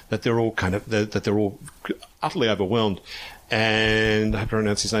suddenly. That they're all they're all utterly overwhelmed. And I have to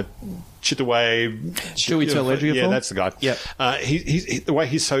pronounce his name, Chiwetel Ejiofor. Yeah, that's the guy. Yep. The way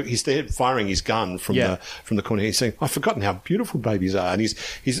he's there firing his gun from the corner. He's saying, "I've forgotten how beautiful babies are," and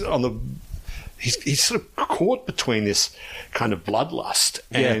he's on the. He's sort of caught between this kind of bloodlust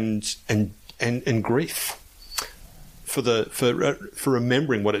and grief for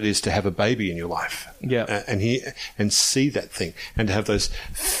remembering what it is to have a baby in your life. Yeah. And see that thing and to have those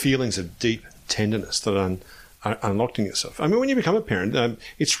feelings of deep tenderness that are unlocked in yourself. I mean, when you become a parent,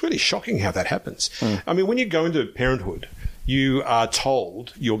 it's really shocking how that happens. I mean, when you go into parenthood, you are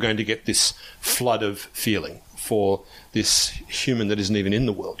told you're going to get this flood of feeling for this human that isn't even in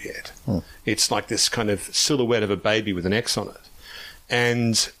the world yet. It's like this kind of silhouette of a baby with an X on it.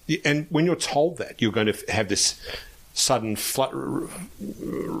 And when you're told that, you're going to have this sudden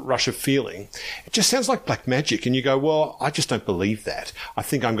rush of feeling. It just sounds like black magic. And you go, well, I just don't believe that. I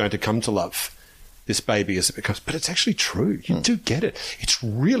think I'm going to come to love this baby as it becomes. But it's actually true. You do get it. It's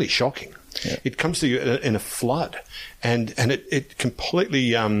really shocking. Yeah. It comes to you in a flood. And it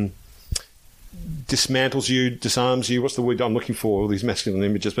completely dismantles you, disarms you. What's the word I'm looking for? All these masculine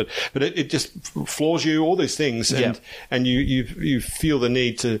images, but it just floors you. All these things, and you feel the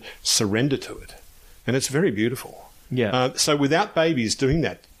need to surrender to it, and it's very beautiful. Yeah. So without babies doing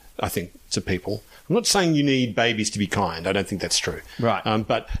that, I think to people, I'm not saying you need babies to be kind. I don't think that's true. Right.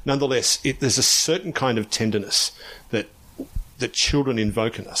 But nonetheless, there's a certain kind of tenderness that children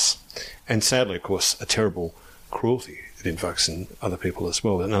invoke in us, and sadly, of course, a terrible cruelty it invokes in other people as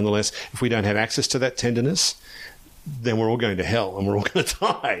well. But nonetheless, if we don't have access to that tenderness, then we're all going to hell and we're all going to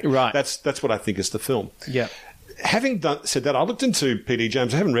die. Right. That's what I think is the film. Yeah. Having said that, I looked into P.D.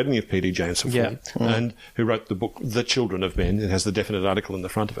 James. I haven't read any of P.D. James before, and who wrote the book The Children of Men. It has the definite article in the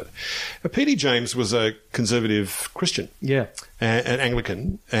front of it. P.D. James was a conservative Christian, an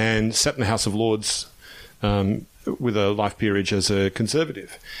Anglican, and sat in the House of Lords with a life peerage as a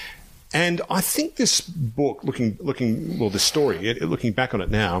conservative. And I think this book, this story, looking back on it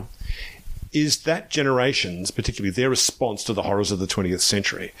now, is that generation's, particularly their response to the horrors of the 20th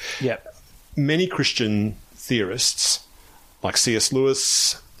century. Yeah. Many Christian theorists, like C.S.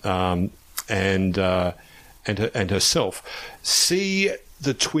 Lewis and herself, see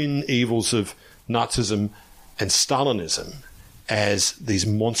the twin evils of Nazism and Stalinism as these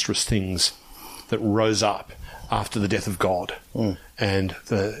monstrous things that rose up after the death of God. And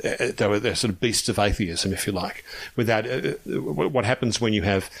they're sort of beasts of atheism, if you like. Without what happens when you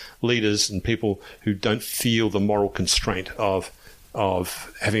have leaders and people who don't feel the moral constraint of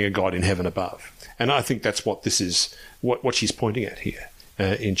having a God in heaven above. And I think that's what this is, what she's pointing at here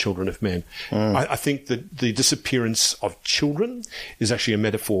in Children of Men. I think that the disappearance of children is actually a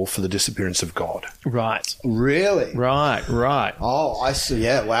metaphor for the disappearance of God. Right. Really? Right. Oh, I see.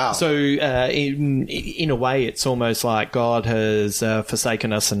 Yeah, wow. So in a way, it's almost like God has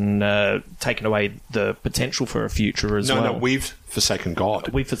forsaken us and taken away the potential for a future as well. No, we've forsaken God.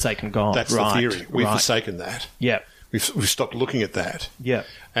 We've forsaken God. That's the theory. We've forsaken that. Yeah. We've stopped looking at that. Yeah.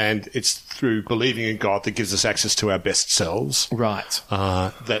 And it's through believing in God that gives us access to our best selves. Right.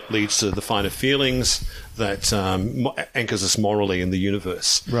 That leads to the finer feelings, that anchors us morally in the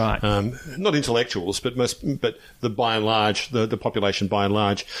universe. Right. Not intellectuals, but the by and large, the population by and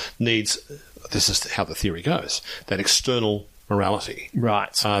large needs, this is how the theory goes, that external morality.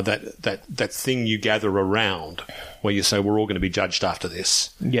 Right. That thing you gather around where you say we're all going to be judged after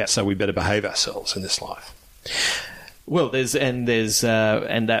this. Yeah. So we better behave ourselves in this life. Well, there's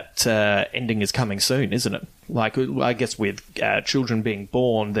that ending is coming soon, isn't it? Like, I guess with children being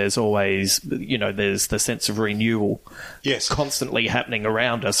born, there's always, there's the sense of renewal, constantly happening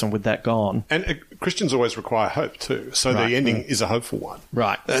around us, and with that gone, and Christians always require hope too. So the ending is a hopeful one,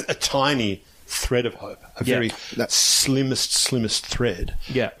 right? A tiny thread of hope, a very slimmest thread.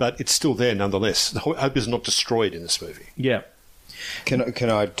 Yeah, but it's still there nonetheless. The hope is not destroyed in this movie. Yeah. Can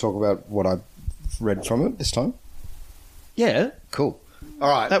I talk about what I read from it this time? Yeah. Cool. All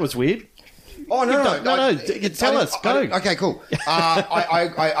right. That was weird. Oh, no. Tell us. Go. Okay, cool.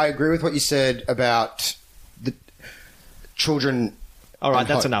 I agree with what you said about the children. All right,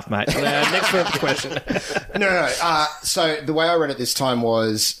 that's enough, mate. Next question. No. So the way I read it this time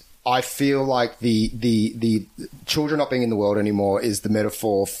was, I feel like the children not being in the world anymore is the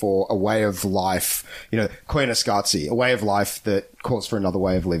metaphor for a way of life, Quaena Scarzi, a way of life that calls for another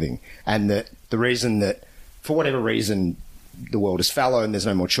way of living. And that the reason that, for whatever reason, the world is fallow and there's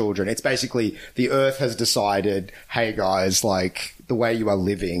no more children, it's basically the earth has decided, hey guys, like, the way you are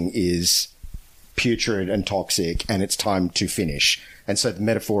living is putrid and toxic and it's time to finish. And so the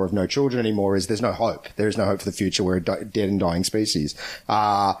metaphor of no children anymore is there's no hope. There is no hope for the future. We're a dead and dying species.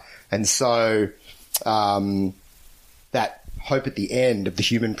 And so that hope at the end of the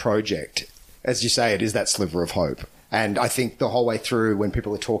human project, as you say, it is that sliver of hope. And I think the whole way through, when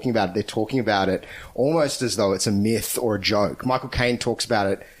people are talking about it, they're talking about it almost as though it's a myth or a joke. Michael Caine talks about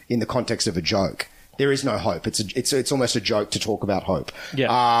it in the context of a joke. There is no hope. It's almost a joke to talk about hope.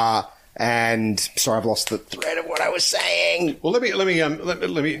 Yeah. And sorry, I've lost the thread of what I was saying. Well, let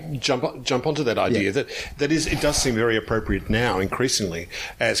me jump onto that idea. That is, it does seem very appropriate now, increasingly,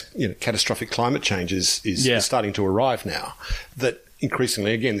 as catastrophic climate change is starting to arrive now. That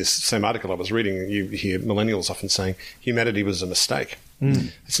increasingly, again, this same article I was reading, you hear millennials often saying humanity was a mistake.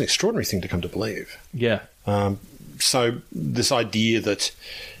 It's an extraordinary thing to come to believe. Yeah. So this idea that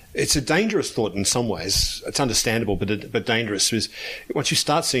it's a dangerous thought in some ways. It's understandable, but dangerous. Is once you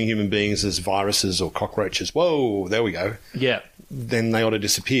start seeing human beings as viruses or cockroaches, whoa, there we go. Yeah. Then they ought to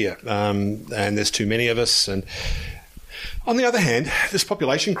disappear. And there's too many of us. And on the other hand, this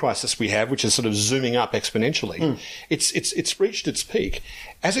population crisis we have, which is sort of zooming up exponentially, it's reached its peak.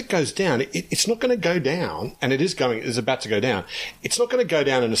 As it goes down, it's not going to go down, and it is about to go down. It's not going to go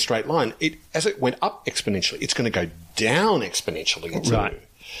down in a straight line. As it went up exponentially, it's going to go down exponentially too. Right.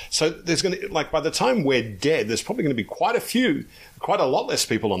 So there's going to, like, by the time we're dead, there's probably going to be quite a lot less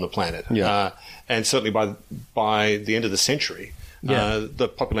people on the planet. Yeah. And certainly by the end of the century,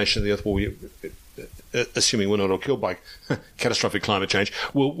 the population of the Earth will be, assuming we're not all killed by catastrophic climate change,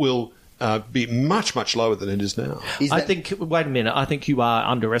 will be much, much lower than it is now. Wait a minute, I think you are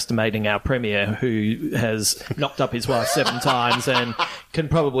underestimating our Premier, who has knocked up his wife 7 times and can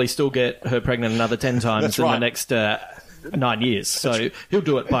probably still get her pregnant another 10 times the next 9 years. So he'll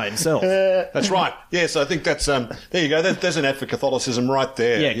do it by himself. That's right. Yes, I think that's... there you go. There's an ad for Catholicism right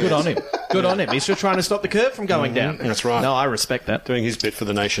there. Yeah, good on him. Good on him. He's just trying to stop the curve from going down. That's right. No, I respect that. Doing his bit for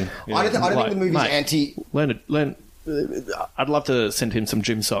the nation. Yeah. I don't think the movie's anti... Learn. I'd love to send him some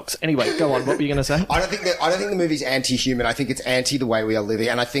gym socks. Anyway, go on. What were you going to say? I don't think the movie's anti-human. I think it's anti the way we are living,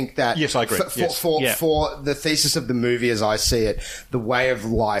 and I think that yes, I agree. For the thesis of the movie, as I see it, the way of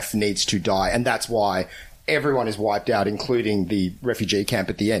life needs to die, and that's why everyone is wiped out, including the refugee camp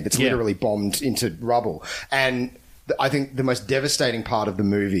at the end. It's literally bombed into rubble, and I think the most devastating part of the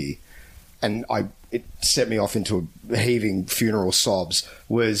movie, and it set me off into heaving funeral sobs,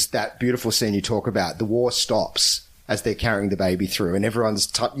 was that beautiful scene you talk about. The war stops as they're carrying the baby through, and everyone's,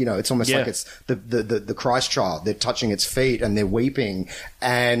 it's almost like it's the Christ child. They're touching its feet and they're weeping,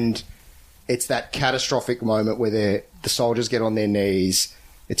 and it's that catastrophic moment where the soldiers get on their knees.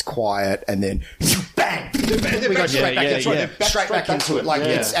 It's quiet, and then bang! We go straight back into it. Like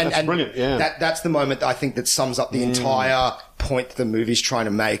that's brilliant. Yeah. That's the moment that I think that sums up the entire point the movie's trying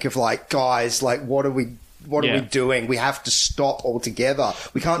to make. Of like, guys, like, what are we doing? We have to stop altogether.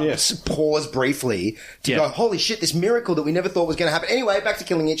 We can't pause briefly to go, holy shit, this miracle that we never thought was going to happen. Anyway, back to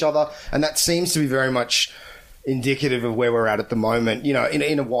killing each other, and that seems to be very much indicative of where we're at the moment,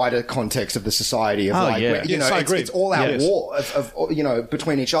 in a wider context of the society of I agree. It's all out war of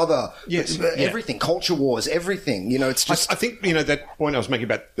between each other. Yes. Everything, culture wars, everything, it's just... I think, that point I was making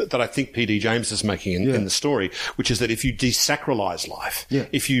about, that I think P.D. James is making in the story, which is that if you desacralize life,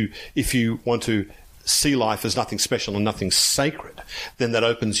 if you want to see life as nothing special and nothing sacred, then that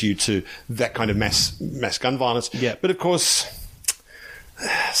opens you to that kind of mass gun violence. Yeah. But of course,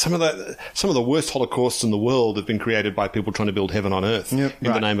 some of the worst holocausts in the world have been created by people trying to build heaven on earth in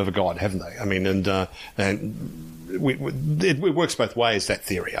the name of a god, haven't they? I mean, it works both ways, that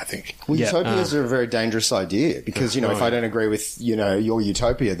theory, I think. Well, utopias are a very dangerous idea because, if I don't agree with, your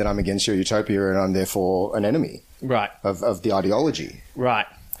utopia, then I'm against your utopia and I'm therefore an enemy of the ideology. Right.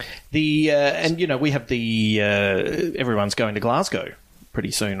 We have everyone's going to Glasgow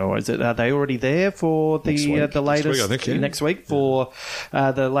pretty soon, or are they already there for the latest next week for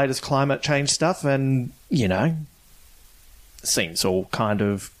the latest climate change stuff? And seems all kind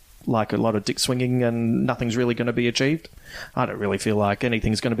of like a lot of dick swinging and nothing's really going to be achieved. I don't really feel like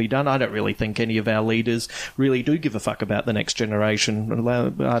anything's going to be done. I don't really think any of our leaders really do give a fuck about the next generation.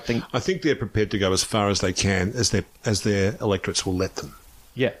 I think they're prepared to go as far as they can, as their electorates will let them.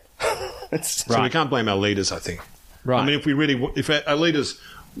 Yeah. So we can't blame our leaders, I think. Right. I mean, if our leaders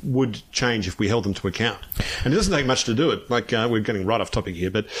would change if we held them to account, and it doesn't take much to do it. Like we're getting right off topic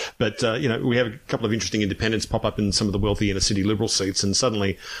here, but we have a couple of interesting independents pop up in some of the wealthy inner city Liberal seats, and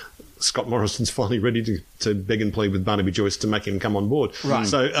suddenly Scott Morrison's finally ready to beg and plead with Barnaby Joyce to make him come on board. Right.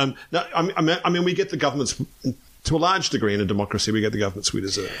 So I mean, we get the government's. To a large degree, in a democracy, we get the governments we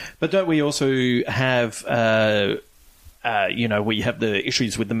deserve. But don't we also have? We have the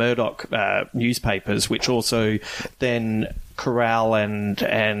issues with the Murdoch newspapers, which also then corral and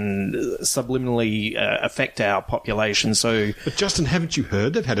subliminally affect our population. So, but Justin, haven't you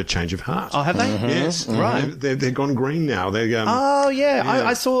heard they've had a change of heart? Oh, have they? Mm-hmm. Yes, right. They've gone green now.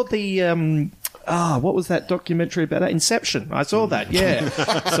 I saw the. What was that documentary about? Inception. I saw that. Yeah.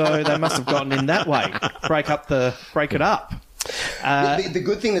 So they must have gotten in that way. Break it up. The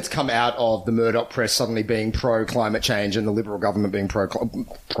good thing that's come out of the Murdoch press suddenly being pro-climate change and the Liberal government being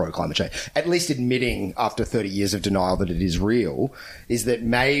pro-climate change, at least admitting after 30 years of denial that it is real, is that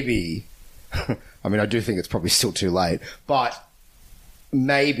maybe, I do think it's probably still too late, but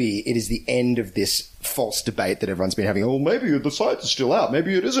maybe it is the end of this false debate that everyone's been having. Oh, maybe the science is still out.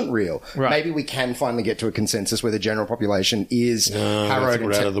 Maybe it isn't real. Right. Maybe we can finally get to a consensus where the general population is harrowed. I think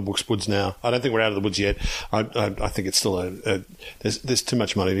we're out of the woods now. I don't think we're out of the woods yet. I think it's still there's too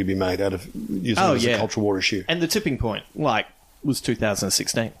much money to be made out of using it as a cultural war issue. And the tipping point, was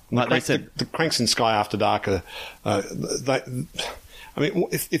 2016. They said the cranks in Sky After Dark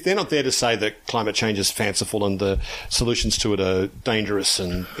if they're not there to say that climate change is fanciful and the solutions to it are dangerous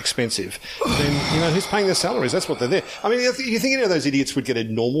and expensive, then who's paying their salaries? That's what they're there. I mean, you think any of those idiots would get a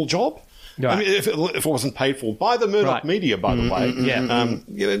normal job? Right. I mean, if it wasn't paid for by the Murdoch media, by the way,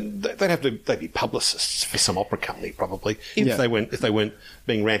 they'd be publicists for some opera company probably if they weren't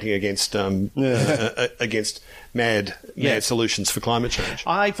being ranting against against mad solutions for climate change.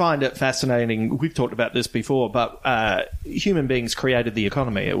 I find it fascinating. We've talked about this before, but human beings created the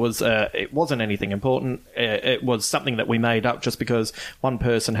economy. It wasn't anything important. It was something that we made up just because one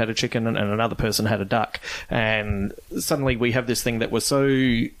person had a chicken and another person had a duck, and suddenly we have this thing that was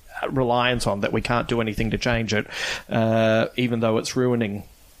so reliant on that we can't do anything to change it, even though it's ruining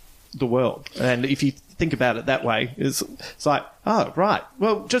the world. And if you think about it that way, it's like, oh, right,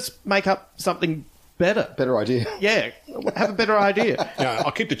 well, just make up something better idea. Yeah, have a better idea. Yeah,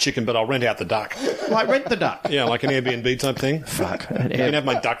 I'll keep the chicken, but I'll rent out the duck. Like rent the duck. Yeah, like an Airbnb type thing. Fuck. You can have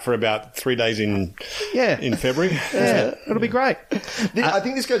my duck for about 3 days in February. Yeah, it'll be great. I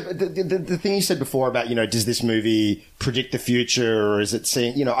think this goes. The thing you said before about does this movie predict the future, or is it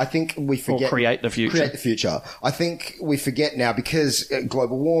seeing? I think we forget. Or create the future. Create the future. I think we forget now because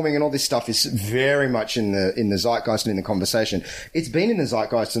global warming and all this stuff is very much in the zeitgeist and in the conversation. It's been in the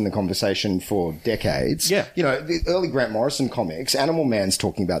zeitgeist and the conversation for decades. Yeah. The early Grant Morrison comics, Animal Man's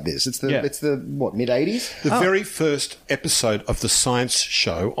talking about this. It's the mid-80s? The very first episode of the Science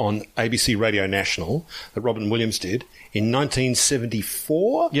Show on ABC Radio National that Robin Williams did in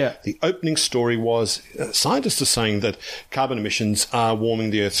 1974. Yeah. The opening story was scientists are saying that carbon emissions are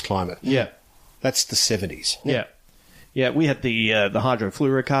warming the Earth's climate. Yeah. That's the 70s. Yeah. Yeah, we had the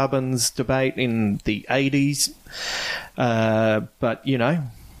hydrofluorocarbons debate in the 80s. But,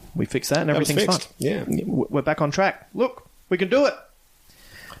 we fixed that and everything's fine. Yeah. We're back on track. Look, we can do it.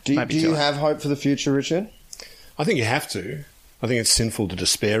 Do you have hope for the future, Richard? I think you have to. I think it's sinful to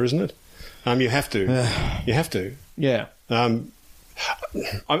despair, isn't it? You have to. You have to. Yeah.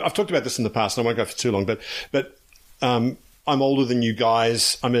 I've talked about this in the past, and I won't go for too long, but I'm older than you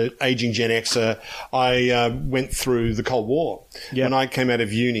guys. I'm an aging Gen Xer. I went through the Cold War. Yeah. When I came out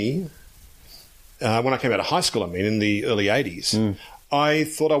of uni, when I came out of high school, in the early 80s, I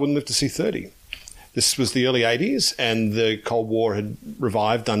thought I wouldn't live to see 30. This was the early 80s, and the Cold War had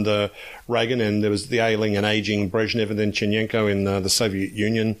revived under Reagan, and there was the ailing and aging Brezhnev and then Cheryenko in the Soviet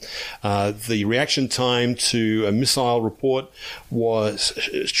Union. The reaction time to a missile report was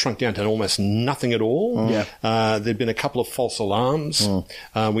shrunk down to almost nothing at all. There'd been a couple of false alarms.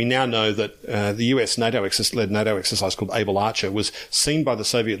 We now know that the US led NATO exercise called Able Archer was seen by the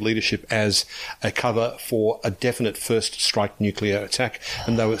Soviet leadership as a cover for a definite first strike nuclear attack,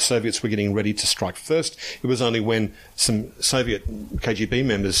 and the Soviets were getting ready to strike first. It was only when some Soviet KGB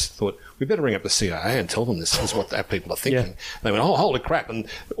members thought, we better ring up the CIA and tell them this is what our people are thinking. Yeah. They went, oh, holy crap. And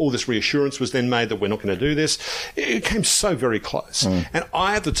all this reassurance was then made that we're not going to do this. It came so very close. And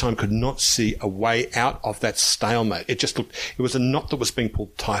I, at the time, could not see a way out of that stalemate. It just looked, it was a knot that was being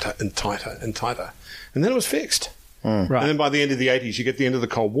pulled tighter and tighter and tighter. And then it was fixed. Right. And then by the end of the 80s, you get the end of the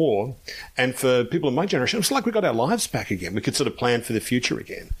Cold War. And for people of my generation, it was like we got our lives back again. We could sort of plan for the future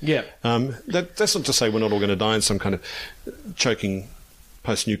again. Yeah. That's not to say we're not all going to die in some kind of choking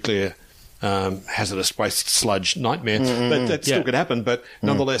post-nuclear hazardous waste sludge nightmare. But that still could happen. But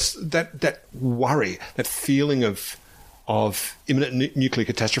nonetheless, that worry, that feeling of imminent nuclear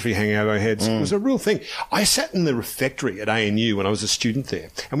catastrophe hanging over our heads was a real thing. I sat in the refectory at ANU when I was a student there,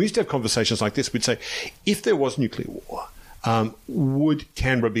 and we used to have conversations like this. We'd say, if there was nuclear war, would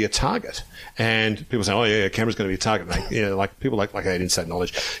Canberra be a target? And people say, oh, yeah, Canberra's going to be a target, mate. Yeah, like people like they didn't say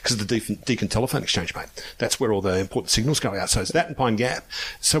knowledge because of the Deakin telephone exchange, mate. That's where all the important signals go out. So it's that and Pine Gap.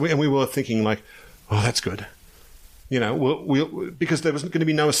 So we were thinking like, oh, that's good. Because there wasn't going to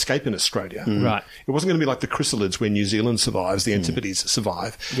be no escape in Australia. Right. It wasn't going to be like the chrysalids where New Zealand survives, the Antipodes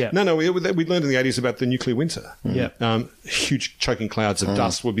survive. Yeah. No, we learned in the 80s about the nuclear winter. Yeah. Huge choking clouds of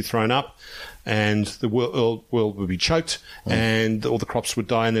dust would be thrown up, and the world would be choked, and all the crops would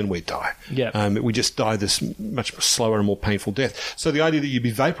die, and then we'd die. Yeah. We just die this much slower and more painful death. So the idea that you'd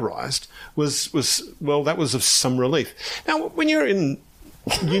be vaporised was that was of some relief. Now, when you're in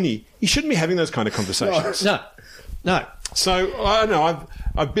uni, you shouldn't be having those kind of conversations. No. So I don't know.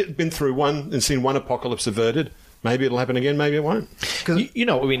 I've been through one and seen one apocalypse averted. Maybe it'll happen again, maybe it won't. You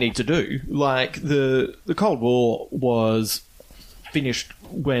know what we need to do? Like, the Cold War was finished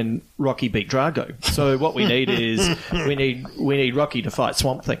when Rocky beat Drago. So what we need is we need Rocky to fight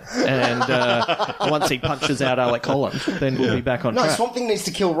Swamp Thing, and once he punches out Alec Holland, then we'll be back on track. No, Swamp Thing needs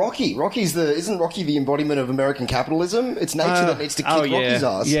to kill Rocky. Isn't Rocky the embodiment of American capitalism? It's nature that needs to kick Rocky's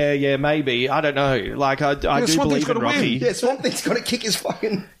ass. Yeah, maybe. I don't know. Like, I do believe in Rocky. Yeah, Swamp Thing's got to kick his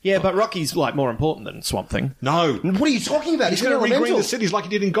fucking... Yeah, but Rocky's, like, more important than Swamp Thing. No. What are you talking about? He's going to regreen the cities like he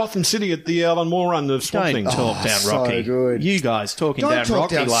did in Gotham City at the Alan Moore run of Swamp Thing. Don't talk down Rocky. So good. You guys talking down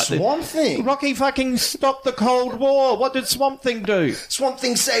Rocky like this. Swamp Thing. Rocky fucking stopped the Cold War. What did Swamp Thing do? Swamp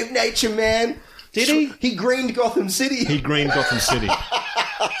Thing saved nature, man. Did he? He greened Gotham City.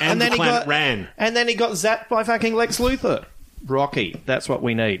 And then the planet ran. And then he got zapped by fucking Lex Luthor. Rocky, that's what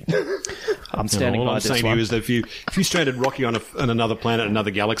we need. I'm standing by this one. All I'm saying to you is that if you stranded Rocky on another planet, another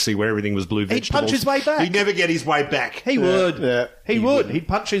galaxy where everything was blue vegetables... He'd punch his way back. He'd never get his way back. He would. Yeah. He would. He'd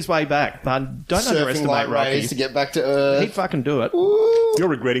punch his way back. Don't underestimate Rocky. To get back to Earth. He'd fucking do it. Ooh. You're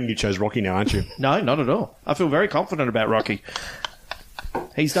regretting you chose Rocky now, aren't you? No, not at all. I feel very confident about Rocky.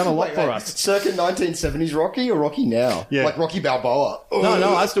 He's done a lot for us. Circa 1970s Rocky or Rocky now? Yeah. Like Rocky Balboa.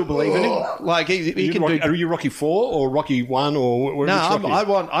 No, I still believe in him. Like he can do. Are you Rocky 4 or Rocky 1 or no? I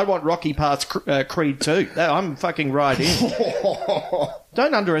want Rocky past Creed 2. I'm fucking right in.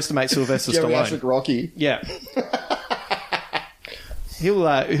 Don't underestimate Sylvester Stallone. Geriatric Rocky. Yeah.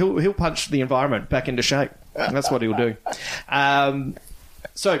 He'll punch the environment back into shape. That's what he'll do.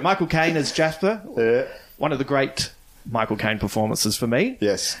 So Michael Caine as Jasper, one of the great Michael Caine performances for me.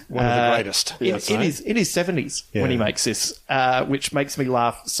 Yes, one of the greatest. In his 70s when he makes this, which makes me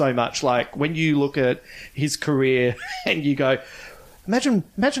laugh so much. Like when you look at his career and you go, imagine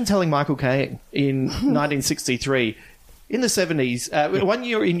telling Michael Caine in 1963, in the 70s, 1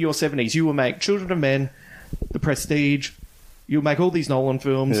 year in your 70s, you will make Children of Men, The Prestige. You'll make all these Nolan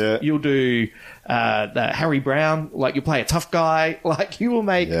films. Yeah. You'll do the Harry Brown. Like, you'll play a tough guy. Like, you will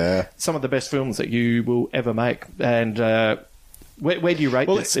make some of the best films that you will ever make. And where do you rate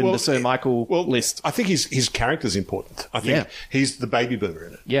this in the Sir Michael list? I think his character's important. I think he's the baby boomer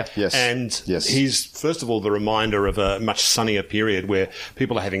in it. Yeah. Yes. And he's, first of all, the reminder of a much sunnier period where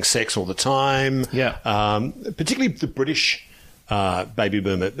people are having sex all the time. Yeah. Particularly the British... baby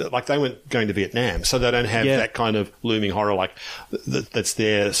boomer, like they weren't going to Vietnam, so they don't have that kind of looming horror like that's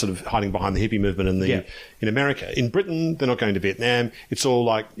there, sort of hiding behind the hippie movement in America. In Britain, they're not going to Vietnam. It's all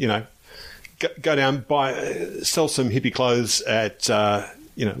like, go down, sell some hippie clothes at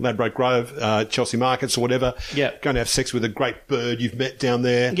Ladbroke Grove, Chelsea Markets or whatever. Yeah, go and have sex with a great bird you've met down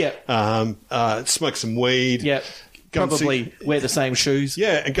there. Yeah, smoke some weed. Yeah. Probably wear the same shoes.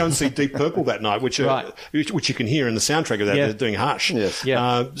 Yeah, and go and see Deep Purple that night, which you can hear in the soundtrack of that. They're doing Hush. Yes.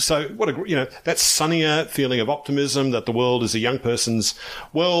 Yeah. So what that sunnier feeling of optimism that the world is a young person's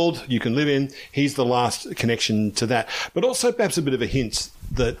world you can live in. He's the last connection to that, but also perhaps a bit of a hint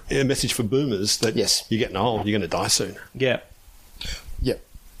that a message for boomers that you're getting old, you're going to die soon. Yeah. Yeah.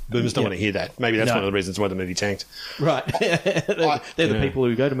 Boomers don't want to hear that. Maybe that's one of the reasons why the movie tanked. Right. They're the people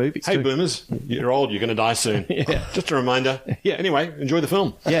who go to movies. Hey, too. Boomers, you're old, you're going to die soon. Just a reminder. Yeah. Anyway, enjoy the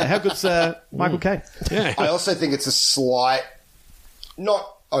film. Yeah, how good's Michael Caine? Yeah. I also think it's a slight, not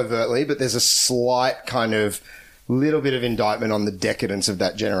overtly, but there's a slight kind of little bit of indictment on the decadence of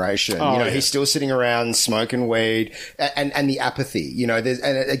that generation. He's still sitting around smoking weed and the apathy, and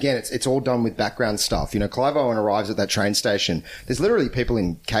again, it's all done with background stuff. Clive Owen arrives at that train station. There's literally people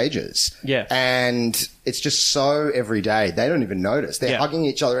in cages. Yeah. And it's just so everyday. They don't even notice. They're hugging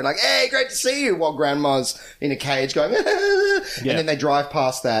each other and like, hey, great to see you, while grandma's in a cage going, and then they drive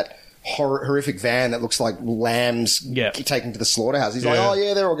past that horrific van that looks like lambs taken to the slaughterhouse. He's like, oh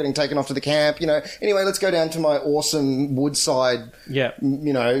yeah, they're all getting taken off to the camp. Anyway, let's go down to my awesome woodside,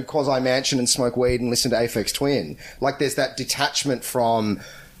 quasi mansion and smoke weed and listen to Aphex Twin. Like, there's that detachment from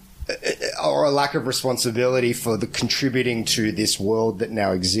or a lack of responsibility for the contributing to this world that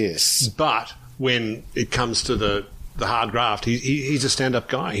now exists. But when it comes to the hard graft, he's a stand-up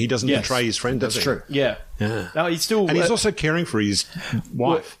guy. He doesn't betray his friend, does he? That's true. Yeah. No, he's still... And he's also caring for his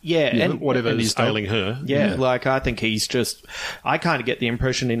wife. Whatever is ailing her. Yeah, like, I think he's just... I kind of get the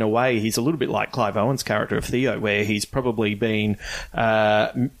impression, in a way, he's a little bit like Clive Owen's character of Theo, where he's probably been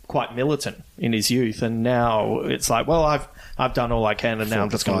quite militant in his youth, and now it's like, well, I've done all I can, and now I'm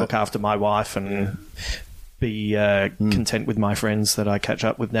just going to look after my wife and be content with my friends that I catch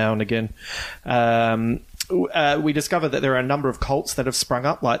up with now and again. We discover that there are a number of cults that have sprung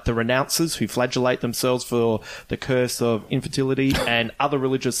up, like the Renouncers, who flagellate themselves for the curse of infertility, and other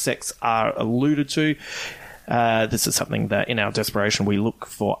religious sects are alluded to. This is something that, in our desperation, we look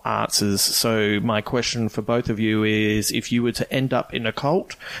for answers. So my question for both of you is, if you were to end up in a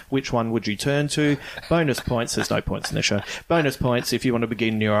cult, which one would you turn to? Bonus points. There's no points in the show. Bonus points if you want to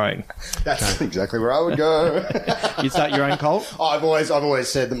begin your own. That's exactly where I would go. You start your own cult? I've always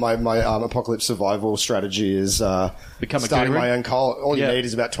said that my apocalypse survival strategy is become starting a guru? my own cult. All you need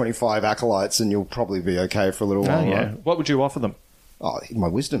is about 25 acolytes, and you'll probably be okay for a little while. Right? What would you offer them? Oh, my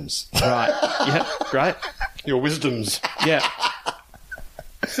wisdoms. Right. Yeah. Great. Your wisdoms. Yeah.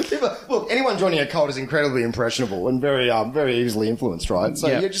 Look, anyone joining a cult is incredibly impressionable and very easily influenced, right? So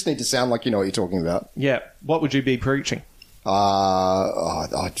you just need to sound like you know what you're talking about. Yeah. What would you be preaching?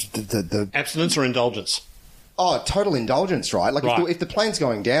 The abstinence or indulgence? Oh, total indulgence, right? Like if the plane's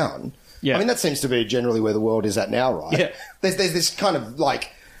going down. Yeah. I mean, that seems to be generally where the world is at now, right? Yeah. There's this kind of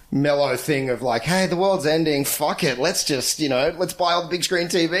like mellow thing of like, hey, the world's ending, fuck it, let's just, let's buy all the big screen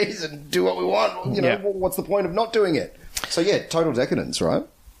TVs and do what we want. What's the point of not doing it? So yeah, total decadence, right?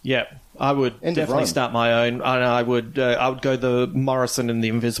 Yeah, I would definitely start my own. And I would go the Morrison and the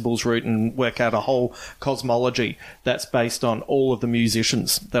Invisibles route and work out a whole cosmology that's based on all of the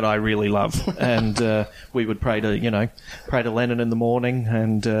musicians that I really love. And we would pray to Lennon in the morning,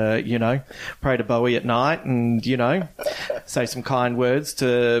 and pray to Bowie at night, and say some kind words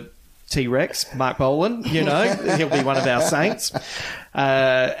to T-Rex, Mark Bolan. He'll be one of our saints.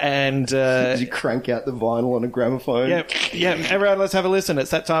 Did you crank out the vinyl on a gramophone? Yeah. Everyone, let's have a listen.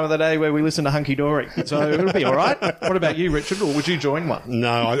 It's that time of the day where we listen to Hunky Dory. So it'll be all right. What about you, Richard? Or would you join one?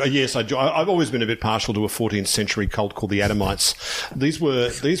 No, I've always been a bit partial to a 14th century cult called the Adamites. These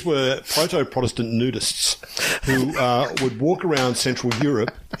were proto-Protestant nudists who would walk around Central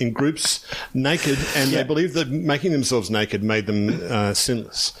Europe in groups naked, and they believed that making themselves naked made them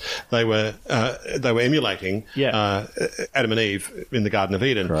sinless. They were emulating Adam and Eve in the Garden of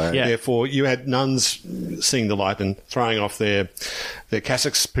Eden. Right. Yeah. Therefore, you had nuns seeing the light and throwing off their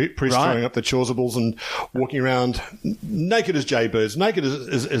cassocks, priests throwing up their chasubles and walking around naked as jaybirds, naked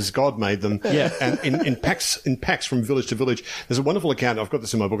as God made them. Yeah. And in packs from village to village. There's a wonderful account, I've got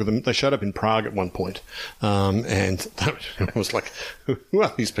this in my book of them. They showed up in Prague at one point. And I was like, who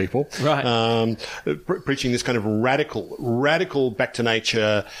are these people? Right. Preaching this kind of radical back to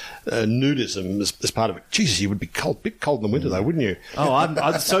nature nudism as part of it. Jesus, you would be bit cold in the winter though, wouldn't you? Oh,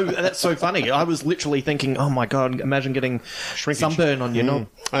 that's so funny. I was literally thinking, oh my God, imagine getting sunburn on your knob.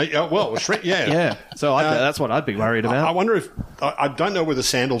 Yeah. So that's what I'd be worried about. I wonder if, I don't know whether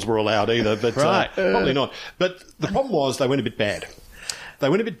sandals were allowed either, but probably not. But the problem was they went a bit bad. They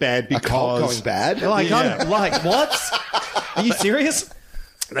went a bit bad because... A cult going bad? Like what? Are you serious?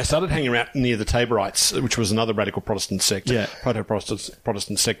 They started hanging out near the Taborites, which was another radical Protestant sect,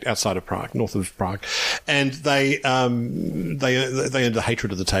 proto-Protestant sect outside of Prague, north of Prague, and they earned a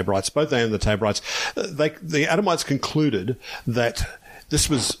hatred of the Taborites. Both they and the Taborites, the Adamites concluded that this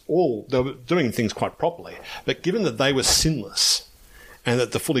was all, they were doing things quite properly, but given that they were sinless, and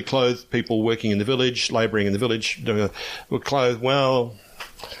that the fully clothed people working in the village, labouring in the village, were clothed, well,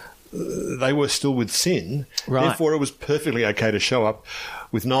 they were still with sin. Right. Therefore, it was perfectly okay to show up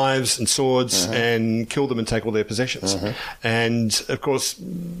with knives and swords and kill them and take all their possessions. And, of course,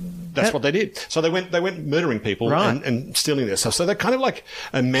 that's what they did. So they went murdering people and stealing their stuff. So they're kind of like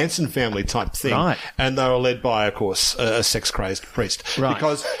a Manson family type thing. Right. And they were led by, of course, a sex-crazed priest. Right.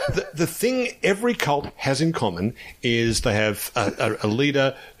 Because the thing every cult has in common is they have a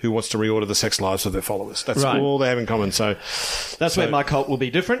leader who wants to reorder the sex lives of their followers. That's all they have in common. So that's where my cult will be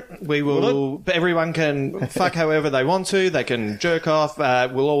different. We will. Everyone can fuck however they want to. They can jerk off.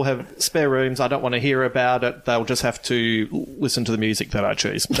 We'll all have spare rooms. I don't want to hear about it. They'll just have to listen to the music that I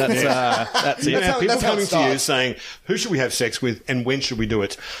choose. That's it. People coming to you saying, "Who should we have sex with, and when should we do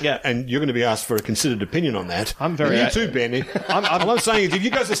it?" Yeah, and you're going to be asked for a considered opinion on that. I'm very. And you too, Benny. I'm saying, if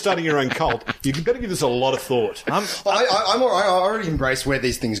you guys are starting your own cult, you better give this a lot of thought. I already embrace where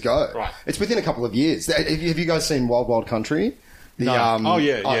these things go. Right. It's within a couple of years. Have you guys seen Wild Wild Country? No. About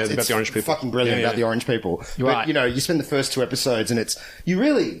the orange people. Fucking brilliant about the orange people. Right. But, you spend the first 2 episodes and you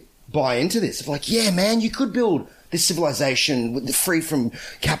really buy into this. Of like, yeah, man, you could build this civilization free from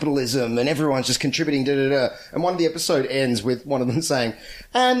capitalism and everyone's just contributing, And one of the episode ends with one of them saying,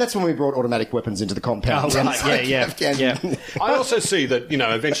 and that's when we brought automatic weapons into the compound. Oh, right. Yeah. I also see that,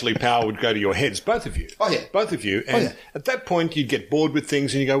 eventually power would go to your heads, both of you. Oh, yeah. Both of you. And at that point, you'd get bored with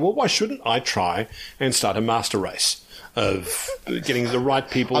things and you go, well, why shouldn't I try and start a master race of getting the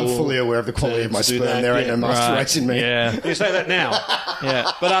right people? I'm fully aware of the quality of my sperm. There ain't no master race in me. Yeah. You say that now. Yeah.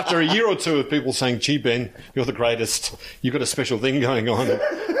 But after a year or two of people saying, gee, Ben, you're the greatest, you've got a special thing going on,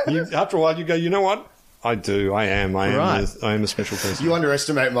 after a while you go, you know what? I do. I am. I Right. am a special person. You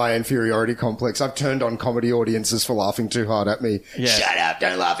underestimate my inferiority complex. I've turned on comedy audiences for laughing too hard at me. Yeah. Shut up,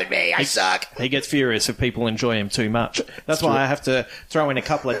 don't laugh at me, I suck. He gets furious if people enjoy him too much. That's why I have to throw in a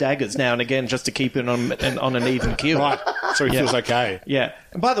couple of daggers now and again just to keep him on an even keel. Right, so he feels okay. Yeah.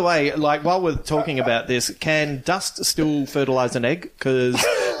 And by the way, like, while we're talking about this, can dust still fertilise an egg? Because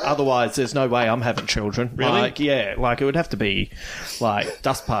otherwise there's no way I'm having children. Really? Like, yeah, like it would have to be like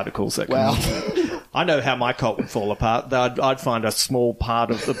dust particles that can... I know how my cult would fall apart. I'd find a small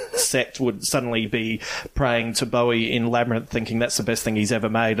part of the sect would suddenly be praying to Bowie in Labyrinth, thinking that's the best thing he's ever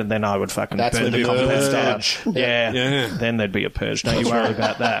made, and then I would fucking burn the contents down. Yeah. Then there'd be a purge. Don't you worry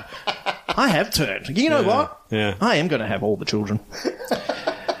about that. I have turned. You know what? Yeah. I am going to have all the children.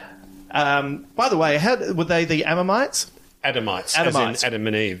 By the way, how were they the Adamites? Adamites. Adamites. As in Adam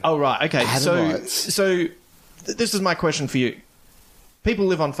and Eve. Oh, right. Okay. Adamites. So this is my question for you. People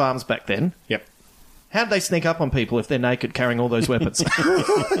live on farms back then. Yep. How'd they sneak up on people if they're naked carrying all those weapons?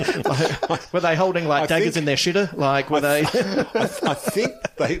 Were they holding, like, daggers in their shitter? Like, were they... I think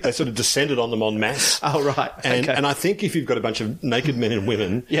they sort of descended on them en masse. Oh, right. And I think if you've got a bunch of naked men and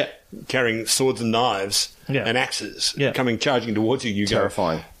women carrying swords and knives and axes coming charging towards you,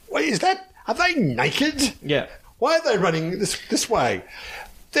 Terrifying. go, wait, are they naked? Yeah. Why are they running this way?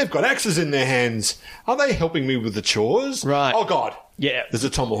 They've got axes in their hands. Are they helping me with the chores? Right. Oh, God. Yeah. There's a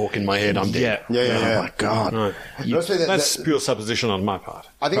tomahawk in my head. I'm dead. Yeah. Oh, my God. Right. That's pure supposition on my part.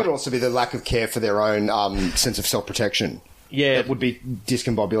 I think it would also be the lack of care for their own sense of self-protection. Yeah. That would be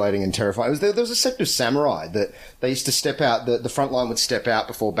discombobulating and terrifying. There was a sect of samurai that they used to step out, the front line would step out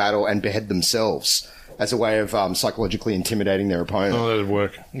before battle and behead themselves as a way of psychologically intimidating their opponent. Oh, that'd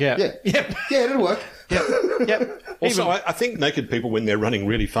work. Yeah. Yeah, it'll work. Yep. Also, I think naked people, when they're running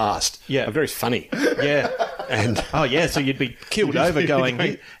really fast, are very funny. Yeah. And so you'd be killed over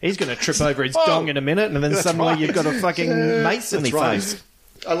going, he's going to trip over his dong in a minute, and then suddenly you've got a fucking mace in the face.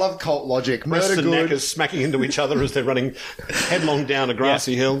 I love cult logic. Breasts Murder and good. knackers smacking into each other as they're running headlong down a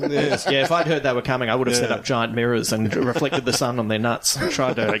grassy hill. Yes. Yeah, if I'd heard they were coming, I would have set up giant mirrors and reflected the sun on their nuts and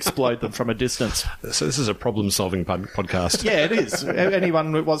tried to explode them from a distance. So this is a problem-solving podcast. Yeah, it is.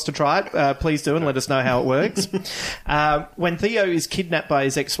 Anyone who wants to try it, please do and let us know how it works. When Theo is kidnapped by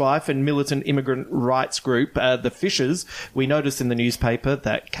his ex-wife and militant immigrant rights group, the Fishers, we noticed in the newspaper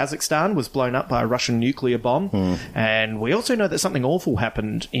that Kazakhstan was blown up by a Russian nuclear bomb. And we also know that something awful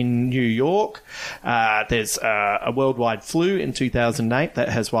happened in New York. There's a worldwide flu in 2008 that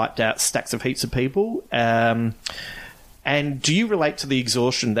has wiped out stacks of heaps of people. And do you relate to the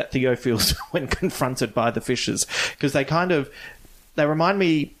exhaustion that Theo feels when confronted by the Fishers? Because they remind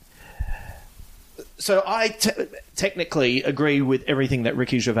me... So I technically agree with everything that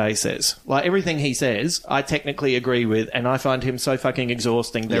Ricky Gervais says. Like, everything he says, I technically agree with, and I find him so fucking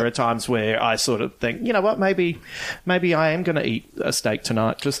exhausting. There are times where I sort of think, you know what, maybe I am going to eat a steak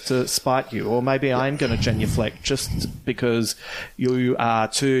tonight just to spite you, or maybe I am going to genuflect just because you are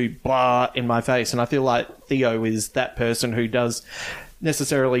too blah in my face. And I feel like Theo is that person who does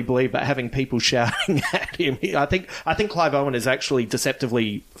necessarily believe, but having people shouting at him. I think Clive Owen is actually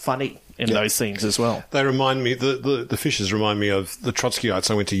deceptively funny in those scenes as well. They remind me, the Fishers remind me of the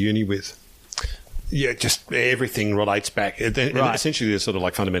Trotskyites I went to uni with. Yeah, just everything relates back. And essentially, they're sort of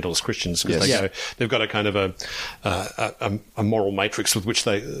like fundamentalist Christians because they've got a kind of a moral matrix with which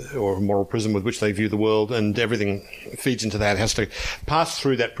or a moral prism with which they view the world, and everything feeds into that, has to pass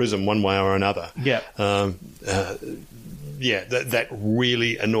through that prism one way or another. Yeah. That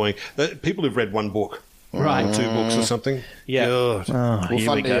really annoying. People who've read one book, right, 2 books or something. Yeah.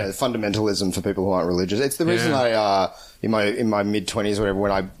 Fundamentalism for people who aren't religious. It's the reason I, in my mid-20s or whatever,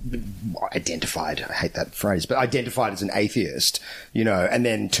 when I identified, I hate that phrase, but identified as an atheist, and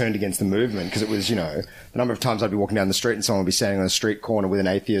then turned against the movement because it was, the number of times I'd be walking down the street and someone would be standing on a street corner with an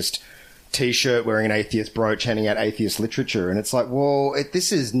atheist T-shirt, wearing an atheist brooch, handing out atheist literature, and it's like, well,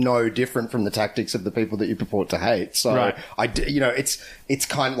 this is no different from the tactics of the people that you purport to hate. So, it's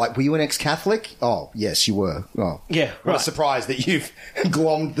kind of like, were you an ex-Catholic? Oh, yes, you were. Oh, yeah, what a surprise that you've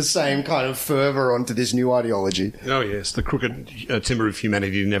glommed the same kind of fervour onto this new ideology. Oh yes, the crooked timber of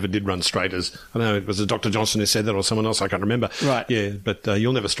humanity never did run straight. As I don't know, it was Dr. Johnson who said that, or someone else, I can't remember. Right? Yeah, but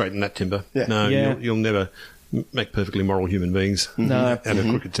you'll never straighten that timber. Yeah. No, you'll never make perfectly moral human beings out of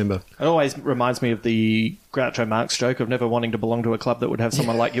crooked timber. It always reminds me of the Groucho Marx joke of never wanting to belong to a club that would have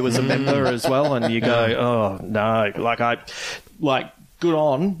someone like you as a member as well, and you go, oh no, good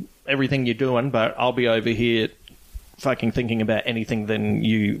on everything you're doing, but I'll be over here fucking thinking about anything than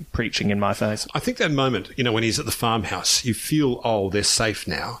you preaching in my face. I think that moment, when he's at the farmhouse, you feel, they're safe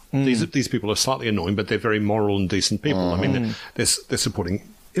now. These people are slightly annoying, but they're very moral and decent people. I mean, they're supporting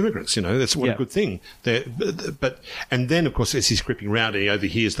immigrants. That's what a good thing. And then, of course, as he's creeping around, he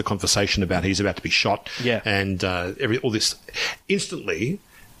overhears the conversation about he's about to be shot. Yeah. And all this. Instantly,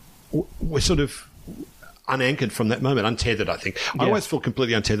 we're sort of unanchored from that moment, untethered, I think. I always feel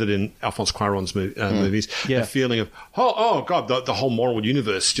completely untethered in Alphonse Cuarón's movies. The feeling of, oh God, the whole moral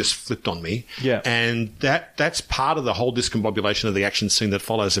universe just flipped on me. Yeah. And that's part of the whole discombobulation of the action scene that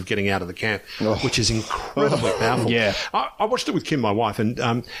follows of getting out of the camp, which is incredibly powerful. Yeah. I watched it with Kim, my wife,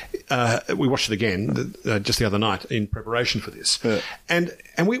 and we watched it again just the other night in preparation for this. Yeah.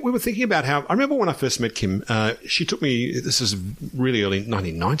 And we were thinking about how, I remember when I first met Kim, she took me, this is really early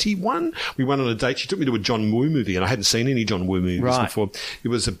 1991, we went on a date, she took me to a John Woo movie, and I hadn't seen any John Woo movies before. It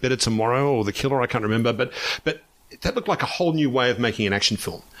was A Better Tomorrow or The Killer, I can't remember, but that looked like a whole new way of making an action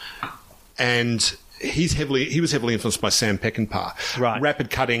film. And he was heavily influenced by Sam Peckinpah. Right.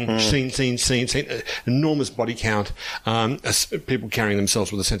 Rapid cutting, scene, enormous body count, people carrying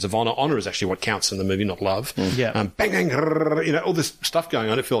themselves with a sense of honour. Honour is actually what counts in the movie, not love. Yeah. Bang, bang, all this stuff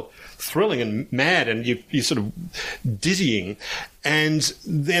going on. It felt thrilling and mad, and you sort of dizzying. And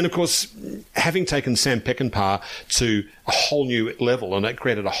then, of course, having taken Sam Peckinpah to a whole new level, and that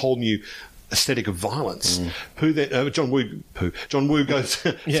created a whole new aesthetic of violence. John Woo goes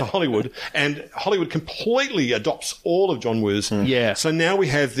to Hollywood, and Hollywood completely adopts all of John Woo's. So now we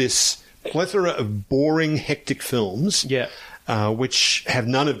have this plethora of boring, hectic films. Which have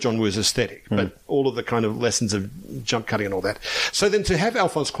none of John Woo's aesthetic, but all of the kind of lessons of jump cutting and all that. So then to have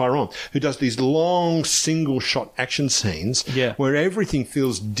Alphonse Cuarón, who does these long single-shot action scenes where everything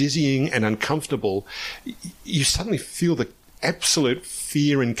feels dizzying and uncomfortable, you suddenly feel the absolute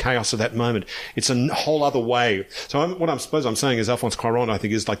fear and chaos of that moment. It's a whole other way. So what I suppose I'm saying is Alphonse Cuarón, I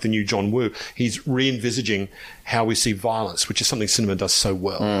think, is like the new John Woo. He's re-envisaging how we see violence, which is something cinema does so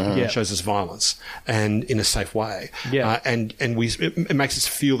well. It shows us violence, and in a safe way. And it makes us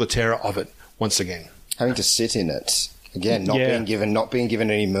feel the terror of it once again. Having to sit in it again, not being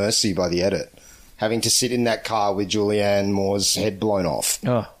given any mercy by the edit. Having to sit in that car with Julianne Moore's head blown off.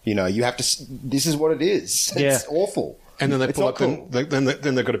 You have to. This is what it is. It's awful. And then they pull up, then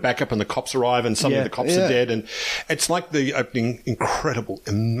they've got to back up, and the cops arrive, and suddenly the cops are dead. And it's like the opening, incredible,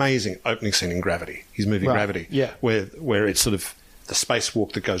 amazing opening scene in Gravity, his movie Gravity, where it's sort of the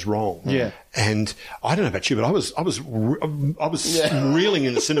spacewalk that goes wrong. And I don't know about you, but I was reeling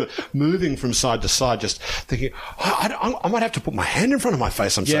in the cinema, moving from side to side, just thinking, I might have to put my hand in front of my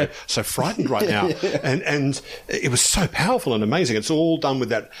face. I'm so frightened right now. And it was so powerful and amazing. It's all done with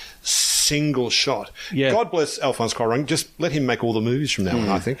that single shot. God bless Alphonse Cuarón. Just let him make all the movies from now on,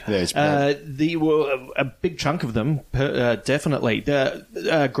 I think. A big chunk of them, definitely.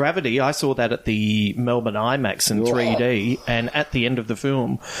 Gravity, I saw that at the Melbourne IMAX in 3D, and at the end of the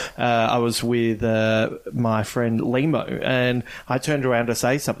film, I was with my friend Limo, and I turned around to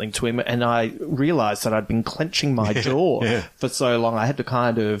say something to him, and I realised that I'd been clenching my jaw for so long. I had to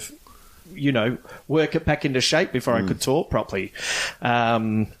kind of work it back into shape before I could talk properly.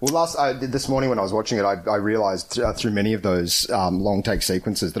 This morning when I was watching it, I realised through many of those long take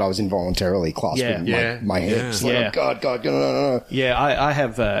sequences that I was involuntarily clasping my hips. Oh, God, no. Yeah, I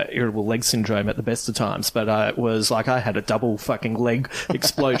have irritable leg syndrome at the best of times, but it was like I had a double fucking leg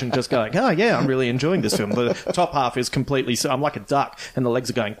explosion just going, I'm really enjoying this film. The top half is completely... I'm like a duck, and the legs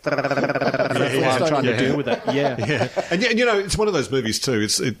are going... I'm trying to deal with it. And it's one of those movies too.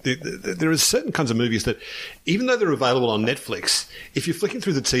 There are certain kinds of movies that, even though they're available on Netflix, if you're flicking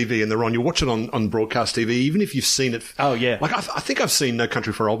through the TV and they're on, you watch it on broadcast TV, even if you've seen it. Like I think I've seen No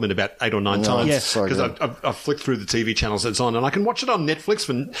Country for Old Men about 8 or 9 times because I've flicked through the TV channels that's on, and I can watch it on Netflix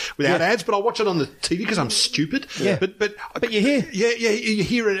without ads, but I'll watch it on the TV because I'm stupid. But you hear, you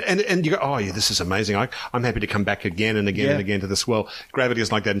hear it, and you go, this is amazing. I'm happy to come back again and again and again to this. Well, Gravity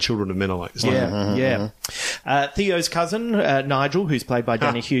is like that, and Children of Men are like Theo's cousin Nigel, who's played by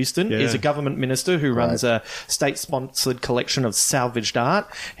Danny Houston, is a government minister who runs a state-sponsored collection of salvaged art.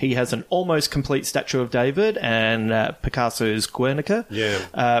 He has an almost complete statue of David and Picasso's Guernica,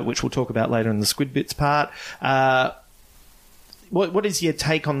 which we'll talk about later in the Squid Bits part. What is your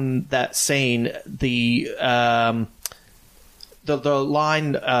take on that scene? The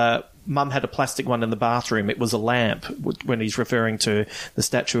line... Mum had a plastic one in the bathroom. It was a lamp when he's referring to the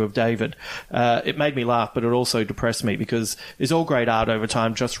statue of David. It made me laugh, but it also depressed me because is all great art over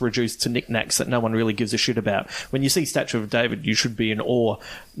time just reduced to knickknacks that no one really gives a shit about? When you see statue of David, you should be in awe,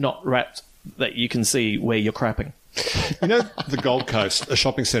 not rapt that you can see where you're crapping. The Gold Coast, a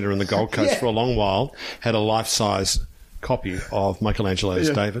shopping centre in the Gold Coast for a long while, had a life-size copy of Michelangelo's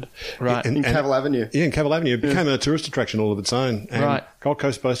David. Right. In Cavill Avenue. Yeah, in Cavill Avenue. It became a tourist attraction all of its own. And Right. Gold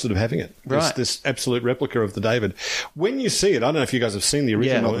Coast boasted of having it. Right. This absolute replica of the David. When you see it, I don't know if you guys have seen the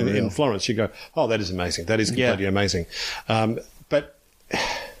original in Florence, you go, oh, that is amazing. That is completely amazing. But...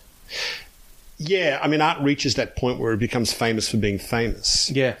 yeah, I mean, art reaches that point where it becomes famous for being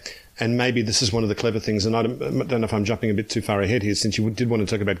famous. Yeah. And maybe this is one of the clever things, and I don't know if I'm jumping a bit too far ahead here, since you did want to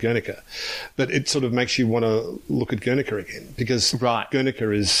talk about Guernica, but it sort of makes you want to look at Guernica again, because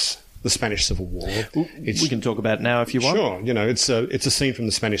Guernica is the Spanish Civil War. We can talk about it now if you want. Sure. You know, it's a scene from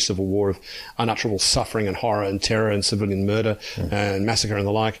the Spanish Civil War of unutterable suffering and horror and terror and civilian murder and massacre and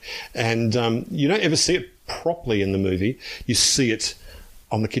the like. And you don't ever see it properly in the movie. You see it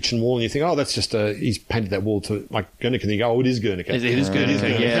on the kitchen wall, and you think, oh, that's just he's painted that wall to like Guernica, and you go, oh, it is Guernica. It is Guernica,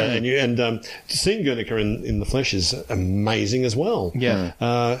 yeah. And seeing Guernica in the flesh is amazing as well.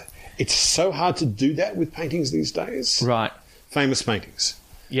 Yeah. It's so hard to do that with paintings these days. Right. Famous paintings.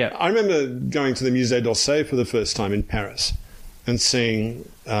 Yeah. I remember going to the Musée d'Orsay for the first time in Paris and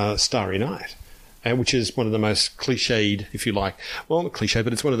seeing Starry Night, which is one of the most cliched, if you like. Well, not cliche,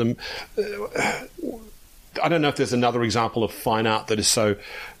 but it's one of them... I don't know if there's another example of fine art that is so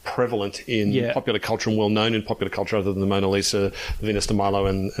prevalent in popular culture and well known in popular culture other than the Mona Lisa, the Venus de Milo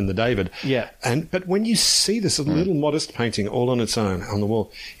and the David. Yeah. But when you see this little modest painting all on its own on the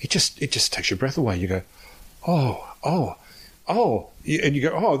wall, it just takes your breath away. You go, oh. And you go,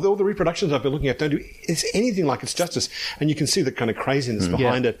 oh, all the reproductions I've been looking at don't do anything like its justice. And you can see the kind of craziness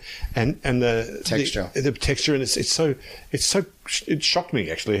behind it and the texture. The texture, and it shocked me,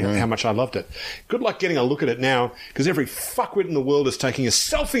 actually, how much I loved it. Good luck getting a look at it now, because every fuckwit in the world is taking a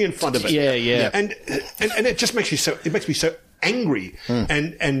selfie in front of it. Yeah. And it just makes me so angry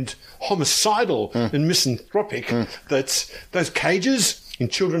and homicidal and misanthropic that those cages in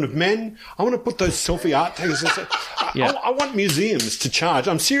Children of Men, I want to put those selfie art takers. I want museums to charge.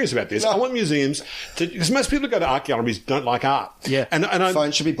 I'm serious about this. I want museums to, because most people who go to art galleries don't like art. Yeah, and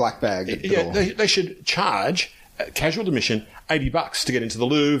phone should be black bagged. Yeah, they should charge casual admission $80 to get into the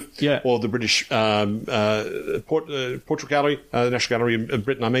Louvre or the British Portrait Gallery, the National Gallery of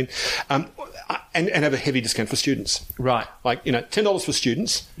Britain. I mean, and have a heavy discount for students. Right, like $10 for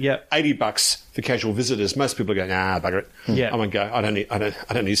students. Yeah, $80 for casual visitors. Most people go, nah, bugger it. Yeah, I won't go. I don't need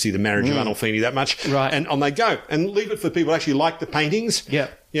to see the Marriage of Arnolfini that much. Right, and on they go, and leave it for people who actually like the paintings. Yeah.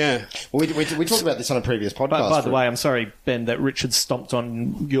 Yeah. Well, we talked about this on a previous podcast. By the way, I'm sorry, Ben, that Richard stomped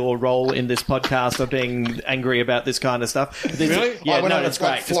on your role in this podcast of being angry about this kind of stuff. Really? Yeah, I went on a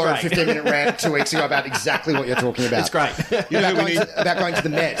 15-minute rant 2 weeks ago about exactly what you're talking about. It's great. About going to the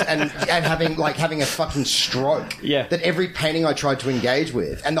Met and having a fucking stroke. Yeah. That every painting I tried to engage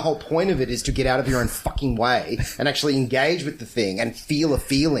with, and the whole point of it is to get out of your own fucking way and actually engage with the thing and feel a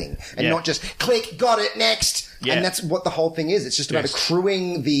feeling and not just click, got it, next. Yeah. And that's what the whole thing is. It's just about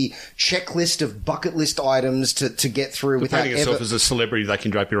accruing the checklist of bucket list items to get through without painting yourself as a celebrity they can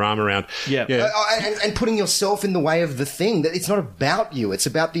drape your arm around. Yeah. And putting yourself in the way of the thing. That it's not about you. It's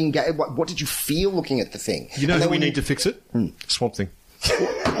about the what did you feel looking at the thing? You know who we need to fix it? Swamp Thing.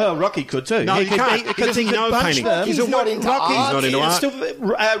 Well, Rocky could too. No, he can't. He doesn't know painting. He's not into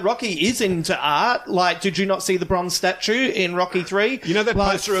art. Rocky is into art. Like, did you not see the bronze statue in Rocky 3? You know that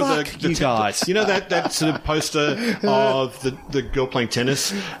poster of the guys. You know that sort of poster of the girl playing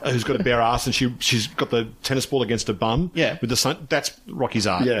tennis who's got a bare ass and she's got the tennis ball against her bum. Yeah, with the sun. That's Rocky's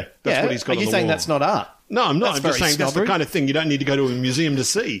art. Yeah, that's what he's got. Are you saying that's not art? No, I'm not. That's I'm just saying that's the kind of thing you don't need to go to a museum to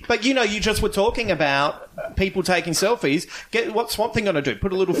see. But, you just were talking about people taking selfies. What's Swamp Thing going to do?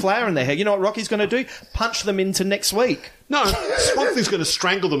 Put a little flower in their hair. You know what Rocky's going to do? Punch them into next week. No, Swamp Thing's going to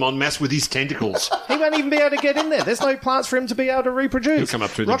strangle them en masse with his tentacles. He won't even be able to get in there. There's no plants for him to be able to reproduce. He'll come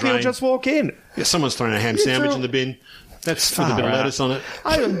up through the drain. drain. Rocky will just walk in. Yeah, someolet's throwing a ham sandwich in the bin. That's with a bit of lettuce on it.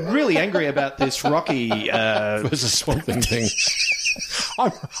 I am really angry about this Rocky versus Swamp Thing thing.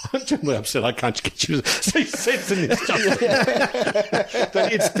 I'm generally upset I can't get you to see sense in this. That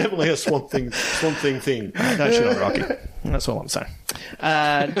it's definitely a Swamp Thing thing. No, she's not Rocky. That's all I'm saying.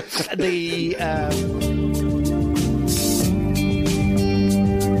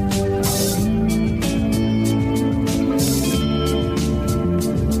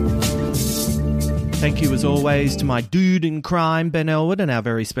 Thank you, as always, to my dude in crime, Ben Elwood, and our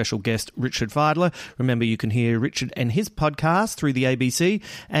very special guest, Richard Fidler. Remember, you can hear Richard and his podcast through the ABC,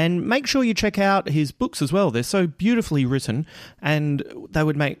 and make sure you check out his books as well. They're so beautifully written, and they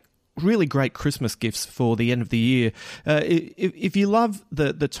would make really great Christmas gifts for the end of the year. If you love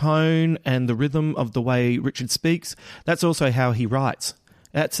the tone and the rhythm of the way Richard speaks, that's also how he writes.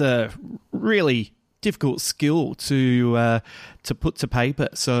 That's a really difficult skill to put to paper,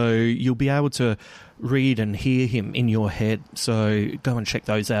 so you'll be able to read and hear him in your head. So go and check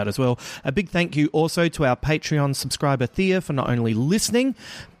those out as well. A big thank you also to our Patreon subscriber Thea for not only listening,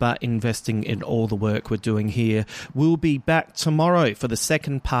 but investing in all the work we're doing here. We'll be back tomorrow for the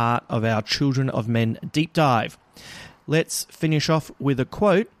second part of our Children of Men deep dive. Let's finish off with a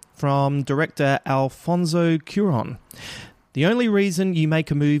quote from director Alfonso Cuarón. The only reason you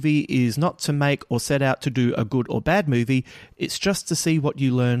make a movie is not to make or set out to do a good or bad movie. It's just to see what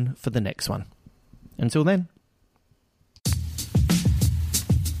you learn for the next one. Until then.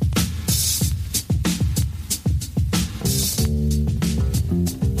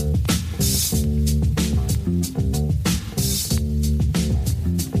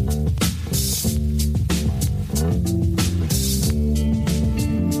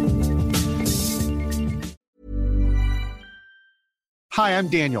 Hi, I'm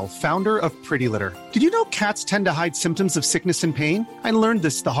Daniel, founder of Pretty Litter. Did you know cats tend to hide symptoms of sickness and pain? I learned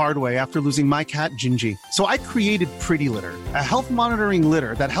this the hard way after losing my cat, Gingy. So I created Pretty Litter, a health monitoring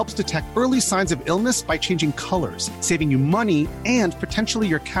litter that helps detect early signs of illness by changing colors, saving you money and potentially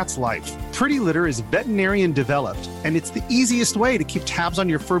your cat's life. Pretty Litter is veterinarian developed, and it's the easiest way to keep tabs on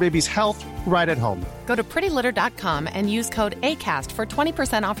your fur baby's health right at home. Go to prettylitter.com and use code ACAST for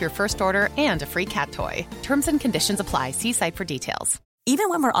 20% off your first order and a free cat toy. Terms and conditions apply. See site for details. Even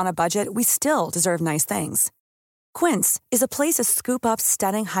when we're on a budget, we still deserve nice things. Quince is a place to scoop up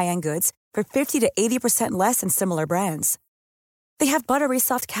stunning high-end goods for 50 to 80% less than similar brands. They have buttery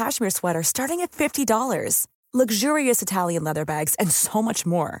soft cashmere sweaters starting at $50, luxurious Italian leather bags, and so much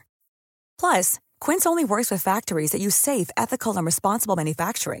more. Plus, Quince only works with factories that use safe, ethical, and responsible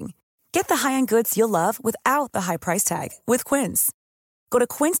manufacturing. Get the high-end goods you'll love without the high price tag with Quince. Go to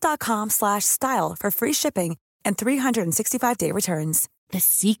quince.com/style for free shipping and 365-day returns. The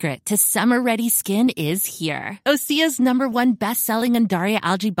secret to summer-ready skin is here. Osea's #1 best-selling Undaria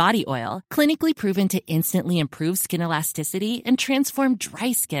Algae Body Oil, clinically proven to instantly improve skin elasticity and transform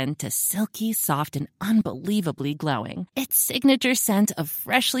dry skin to silky, soft, and unbelievably glowing. Its signature scent of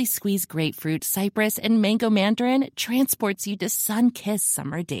freshly squeezed grapefruit, cypress, and mango mandarin transports you to sun-kissed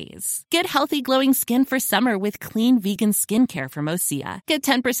summer days. Get healthy, glowing skin for summer with clean, vegan skincare from Osea. Get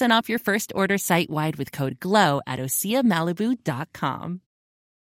 10% off your first order site-wide with code GLOW at OseaMalibu.com.